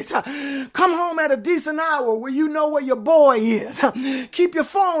boys. Come home at a decent hour where you know where your boy is. Keep your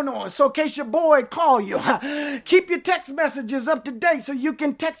phone on so in case your boy call you. Keep your text messages up to date so you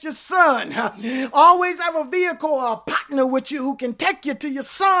can text your son. Always have a vehicle or a partner with you who can take you to your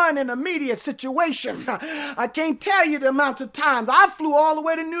son in immediate situation. I can't tell you the amounts of times I flew all the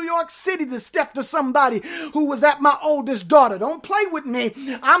way to New York City to step to somebody who was at my oldest daughter. Don't play with me.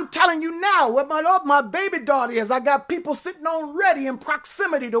 I'm telling you now where my baby daughter is. I got people sitting on ready in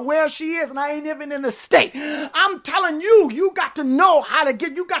proximity to where she is, and I ain't even in the state. I'm telling you, you got to know how to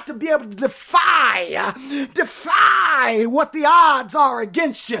you got to be able to defy what the odds are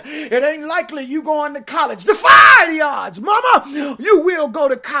against you. It ain't likely you going to college. Defy the odds, mama. You will go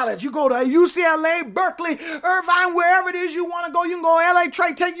to college. You go to UCLA, Berkeley, Irvine, wherever it is you want to go. You can go LA,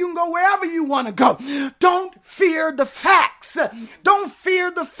 Trey Tech, you can go wherever you want to go. Don't fear the facts. Don't fear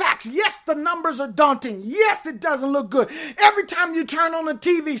the facts. Yes, the numbers are daunting. Yes, it doesn't look good. Every time you turn on the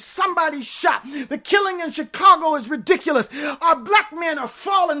TV, somebody's shot. The killing in Chicago is ridiculous. Our black men are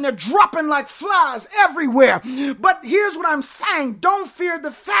falling. They're dropping like flies everywhere. But here's what I'm saying. Don't fear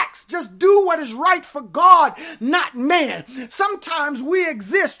the facts. Just do what is right for God, not man. Sometimes we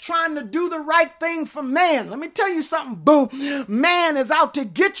exist trying to do the right thing for man. Let me tell you something, boo. Man is out to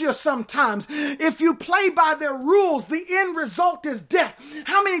get you sometimes. If you play by their rules, the end result is death.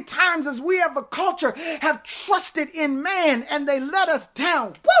 How many times as we have a culture have trusted in man and they let us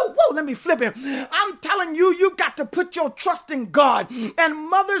down? Whoa, let me flip it. I'm telling you, you got to put your trust in God. And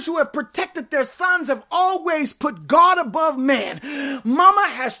mothers who have protected their sons have always put God above man. Mama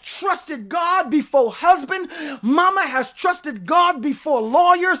has trusted God before husband. Mama has trusted God before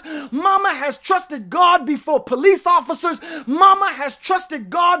lawyers. Mama has trusted God before police officers. Mama has trusted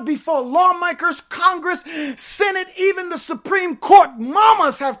God before lawmakers, Congress, Senate, even the Supreme Court.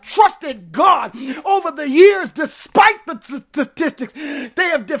 Mamas have trusted God over the years despite the statistics. They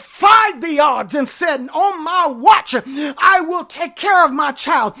have defied the odds and said, on my watch, I will take care of my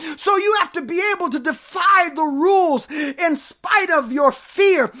child. So you have to be able to defy the rules in spite of your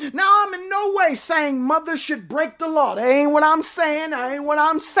fear. Now, I'm in no way saying mothers should break the law. That ain't what I'm saying.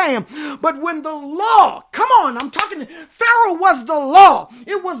 But when the law, come on, I'm talking, Pharaoh was the law.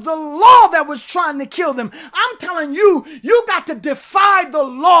 It was the law that was trying to kill them. I'm telling you, you got to defy the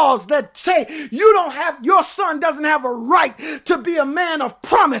laws that say your son doesn't have a right to be a man of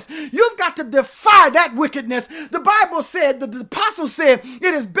promise. You've got to defy that wickedness. The Bible said, the apostle said,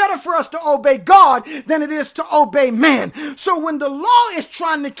 it is better for us to obey God than it is to obey man. So when the law is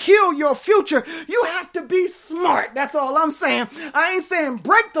trying to kill your future, you have to be smart. That's all I'm saying. I ain't saying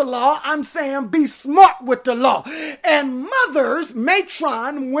break the law. I'm saying be smart with the law. And mothers,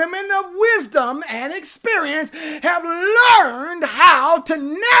 matron, women of wisdom and experience have learned how to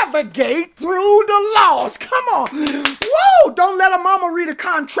navigate through the laws. Come on. Woo! Don't let a mama read a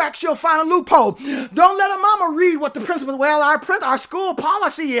contract. She'll find a loophole. Don't let a mama read what the principal, our school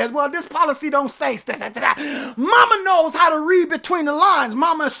policy is. Well, this policy don't say that. Mama knows how to read between the lines.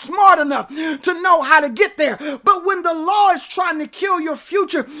 Mama is smart enough to know how to get there. But when the law is trying to kill your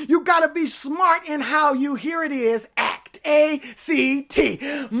future, you got to be smart in how you, here it is, act.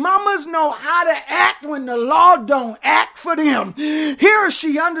 A-C-T. Mamas know how to act when the law don't act for them. Here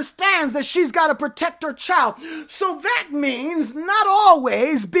she understands that she's got to protect her child. So that means not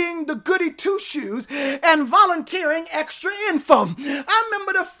always being the goody two-shoes and volunteering extra info. I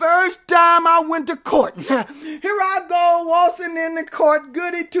remember the first time I went to court. Here I go waltzing in the court,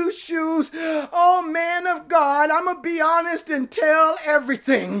 goody two-shoes. Oh, man of God, I'm going to be honest and tell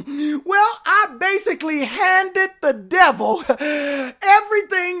everything. Well, I basically handed the devil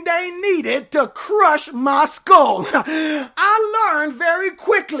everything they needed to crush my skull. I learned very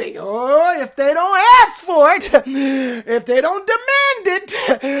quickly, if they don't ask for it, if they don't demand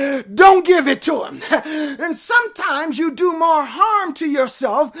it, don't give it to them. And sometimes you do more harm to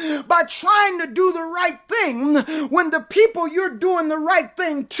yourself by trying to do the right thing when the people you're doing the right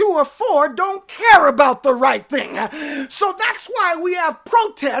thing to or for don't care about the right thing. So that's why we have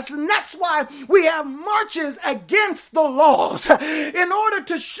protests, and that's why we have marches against the laws, in order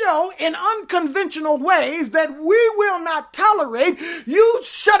to show in unconventional ways that we will not tolerate you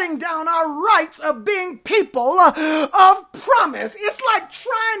shutting down our rights of being people of promise. It's like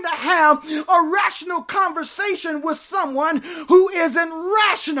trying to have a rational conversation with someone who isn't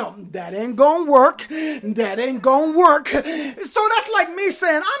rational. That ain't gonna work. That ain't gonna work. So that's like me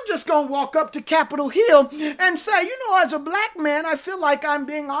saying, I'm just gonna walk up to Capitol Hill and say, as a black man, I feel like I'm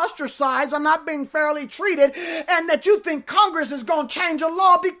being ostracized, I'm not being fairly treated, and that you think Congress is gonna change a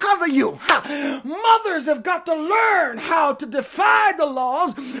law because of you. Mothers have got to learn how to defy the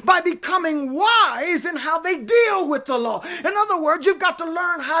laws by becoming wise in how they deal with the law. In other words, you've got to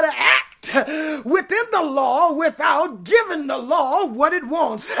learn how to act within the law without giving the law what it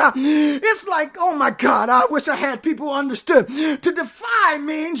wants. It's like, oh my God, I wish I had people who understood. To defy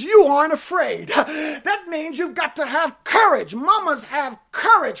means you aren't afraid. That means you've got to have courage. Mamas have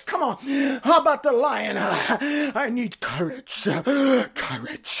courage. Come on. How about the lion? I need courage.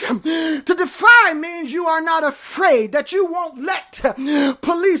 Courage. To defy means you are not afraid, that you won't let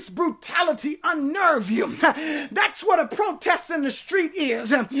police brutality unnerve you. That's what a protest in the street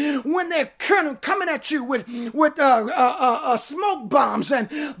is. When they're coming at you with smoke bombs and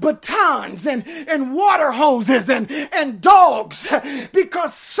batons and water hoses and dogs,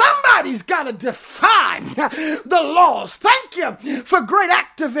 because somebody's got to defy the laws. Thank you for great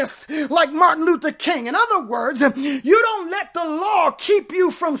activists like Martin Luther King. In other words, you don't let the law keep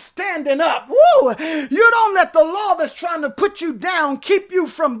you from standing up. Woo! You don't let the law that's trying to put you down keep you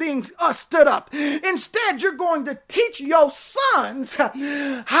from being stood up. Instead, you're going to teach your sons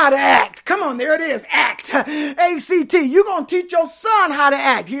how to act. Come on, there it is. Act. ACT. You're going to teach your son how to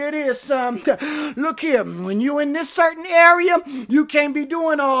act. Here it is, son. Look here. When you in this certain area, you can't be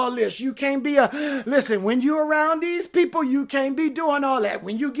doing all this. You can't be listen, when you're around these people, you can't be doing all that.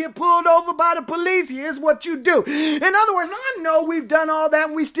 When you get pulled over by the police, here's what you do. In other words, I know we've done all that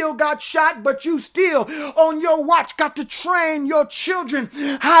and we still got shot, but you still, on your watch, got to train your children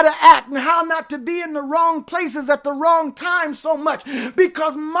how to act and how not to be in the wrong places at the wrong time so much,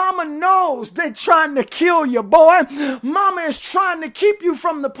 because mama knows they're trying to kill you, boy. Mama is trying to keep you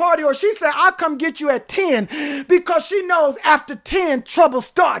from the party, or she said, I'll come get you at 10, because she knows after 10, trouble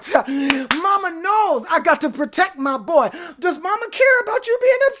starts. Mama knows I got to protect my boy. Does mama care about you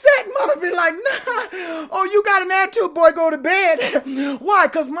being upset? Mama be like, nah. Oh, you got an attitude, boy, go to bed. Why?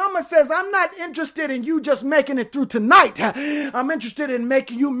 Because mama says, I'm not interested in you just making it through tonight. I'm interested in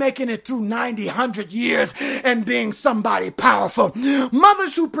making it through 90, 100 years and being somebody powerful.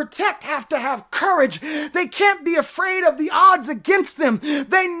 Mothers who protect have to have courage. They can't be afraid of the odds against them.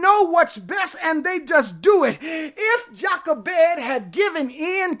 They know what's best and they just do it. If Jochebed had given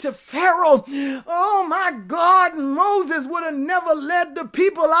in to Pharaoh, oh my God, Moses would have never led the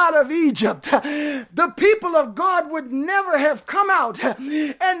people out of Egypt. The people of God would never have come out. And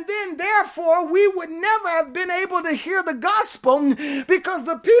then therefore we would never have been able to hear the gospel, because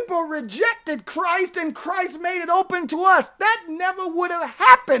the people rejected Christ and Christ made it open to us. That never would have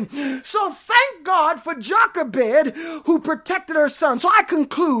happened. So thank God for Jochebed, who protected her son. So I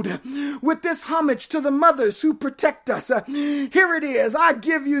conclude with this homage to the mothers who protect us. Here it is. I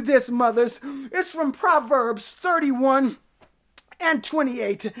give you this, mothers. It's from Proverbs 31 and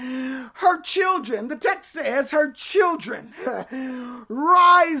 28. Her children, the text says, her children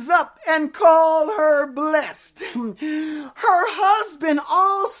rise up and call her blessed. Her husband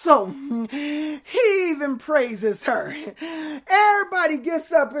also, he even praises her. Everybody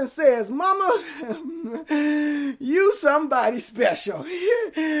gets up and says, Mama, you somebody special.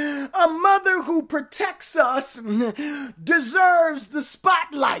 A mother who protects us deserves the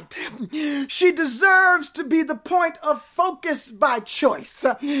spotlight. She deserves to be the point of focus by choice.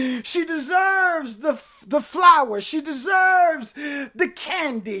 She deserves the flowers. She deserves the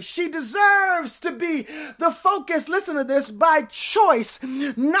candy. She deserves to be the focus, listen to this, by choice,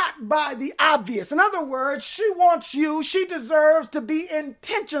 not by the obvious. In other words, she wants you. She deserves to be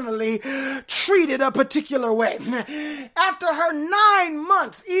intentionally treated a particular way. After her 9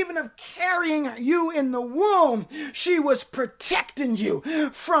 months, even of carrying you in the womb, she was protecting you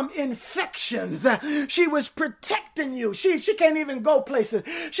from infections. She was protecting you. She can't even go places.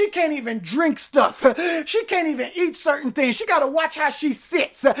 She can't even drink stuff. She can't even eat certain things. She got to watch how she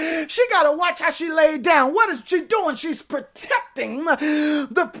sits. She got to watch how she laid down. What is she doing? She's protecting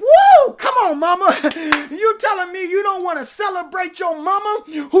woo! Come on, mama. You telling me you don't want to celebrate your mama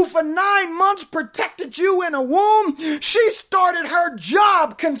who for 9 months protected you in a womb? She started her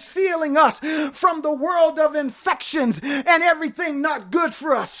job concealing us from the world of infections and everything not good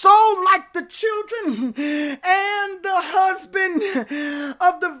for us. So like the children and the husband, woman,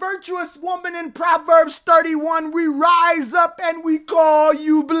 of the virtuous woman in Proverbs 31, we rise up and we call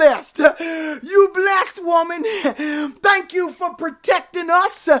you blessed. You blessed woman. Thank you for protecting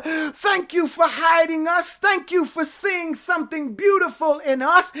us. Thank you for hiding us. Thank you for seeing something beautiful in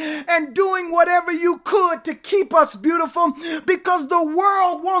us and doing whatever you could to keep us beautiful, because the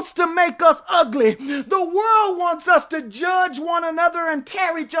world wants to make us ugly. The world wants us to judge one another and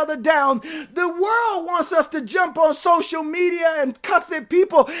tear each other down. The world wants us to jump on social media and cuss at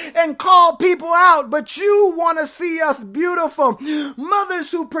people and call people out, but you want to see us beautiful.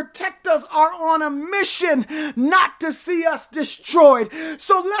 Mothers who protect us are on a mission not to see us destroyed.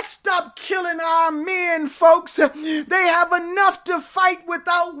 So let's stop killing our men, folks. They have enough to fight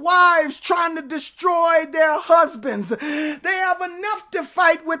without wives trying to destroy their husbands. They have enough to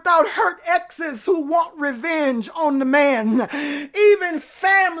fight without hurt exes who want revenge on the man. Even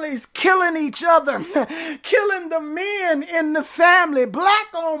families killing each other, killing the men in the family,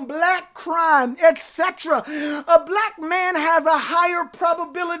 black on black crime, etc. A black man has a higher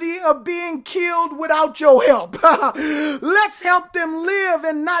probability of being killed without your help. Let's help them live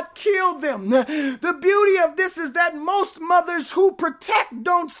and not kill them. The beauty of this is that most mothers who protect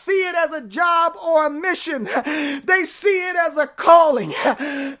don't see it as a job or a mission. They see it as a calling.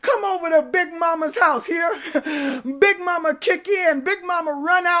 Come over to Big Mama's house here. Big Mama kick in. Big Mama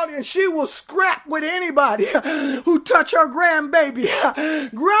run out and she will scrap with anybody who touch her grandbaby.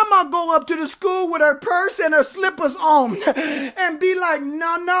 Grandma go up to the school with her purse and her slippers on and be like,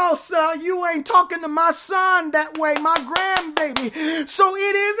 no, sir, you ain't talking to my son that way, my grandbaby. So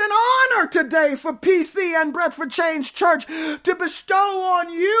it is an honor today for PC and Breath for Change Church to bestow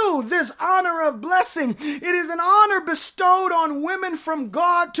on you this honor of blessing. It is an honor bestowed on women from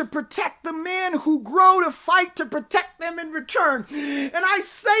God to protect the men who grow to fight to protect them in return. And I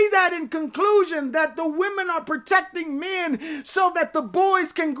say that in conclusion, that the women are protecting men so that the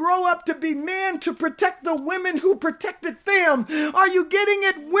boys can grow up to be men to protect the women who protected them. Are you getting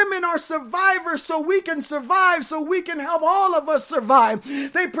it? Women are survivors so we can survive, so we can help all of us survive.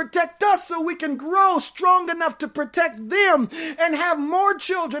 They protect us so we can grow strong enough to protect them and have more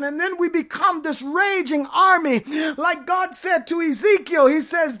children. And then we become this raging army. Like God said to Ezekiel, he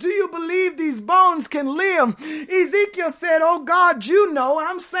says, do you believe these bones can live? Ezekiel said, oh God, you know.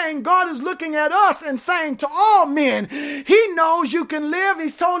 I'm saying God is looking at us and saying to all men, he knows you can live.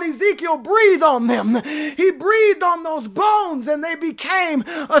 He's told Ezekiel, breathe on them. He breathed on those bones and they became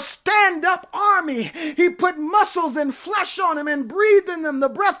a stand-up army. He put muscles and flesh on them and breathed in them the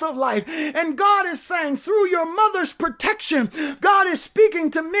breath of life. And God is saying, through your mother's protection, God is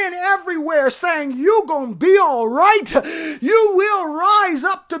speaking to men everywhere saying, you gonna be all right. You will rise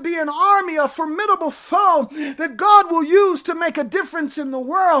up to be an army, a formidable foe that God will use to make a difference in the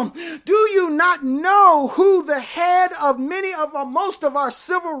world. Do you not know who the head of most of our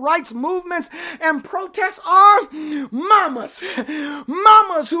civil rights movements and protests are? Mamas.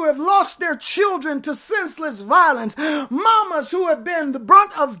 Mamas who have lost their children to senseless violence. Mamas who have been the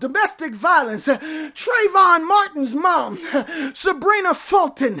brunt of domestic violence. Trayvon Martin's mom, Sabrina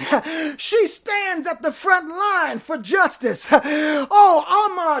Fulton, she stands at the front line for justice. Oh,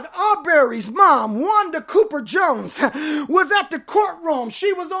 Ahmaud Arbery's mom, Wanda Cooper Jones, was at the courtroom.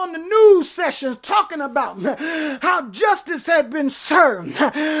 She was on the news sessions talking about how justice had been served.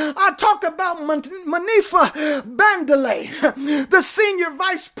 I talk about Manifa Bandele, the senior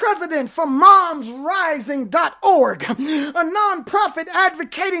vice president for MomsRising.org, a nonprofit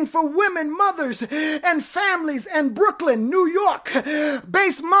advocating for women, mothers, and families in Brooklyn, New York.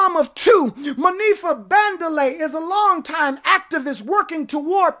 Based mom of two, Manifa Bandele is a longtime activist working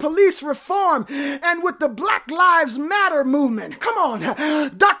toward police reform and with the Black Lives Matter movement. Come on.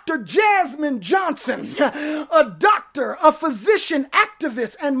 Dr. Jasmine Johnson, a doctor, a physician,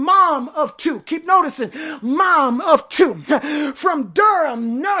 activist, and mom of two. Keep noticing, mom of two. From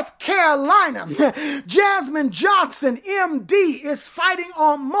Durham, North Carolina, Jasmine Johnson, MD, is fighting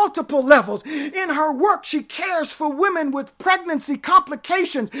on multiple levels. In her work, she cares for women with pregnancy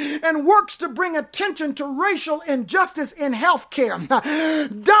complications and works to bring attention to racial injustice in healthcare.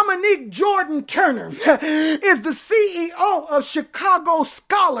 Dominique Jordan Turner is the CEO of Chicago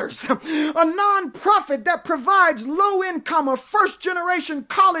Scholars, a nonprofit that provides low-income or first-generation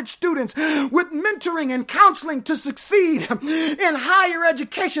college college students with mentoring and counseling to succeed in higher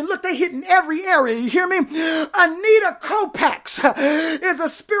education. Look, they hit in every area. You hear me? Anita Kopax is a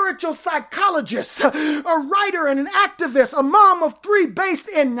spiritual psychologist, a writer and an activist, a mom of 3 based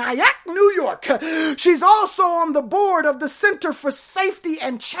in Nyack, New York. She's also on the board of the Center for Safety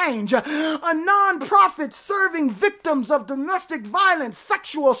and Change, a nonprofit serving victims of domestic violence,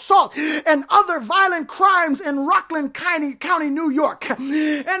 sexual assault, and other violent crimes in Rockland County, New York.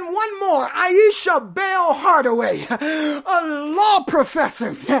 And one more, Aisha Bell Hardaway, a law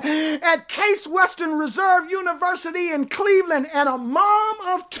professor at Case Western Reserve University in Cleveland and a mom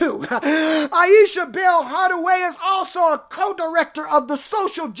of 2. Aisha Bell Hardaway is also a co-director of the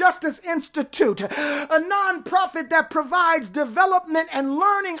Social Justice Institute, a nonprofit that provides development and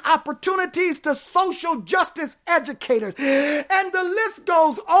learning opportunities to social justice educators. And the list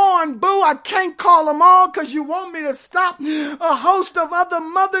goes on, boo. I can't call them all because you want me to stop. A host of other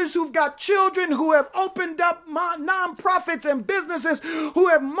mothers who've got children, who have opened up nonprofits and businesses, who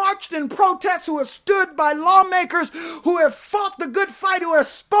have marched in protests, who have stood by lawmakers, who have fought the good fight, who have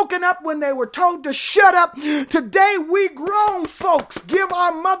spoken up when they were told to shut up. Today, we grown folks give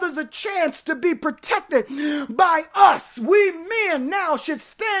our mothers a chance to be protected by us. We men now should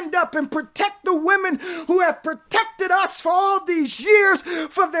stand up and protect the women who have protected us for all these years.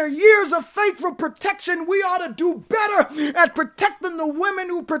 For their years of faithful protection, we ought to do better at protecting the women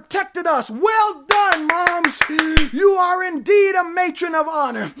who protected us. Well done, moms. You are indeed a matron of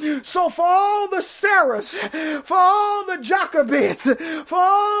honor. So for all the Sarahs, for all the Jochebeds, for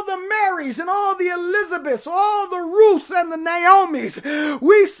all the Marys and all the Elizabeths, all the Ruths and the Naomis,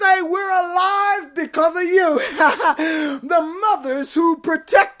 we say we're alive because of you. The mothers who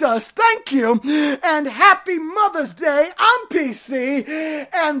protect us. Thank you. And happy Mother's Day. I'm PC.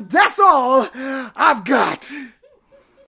 And that's all I've got.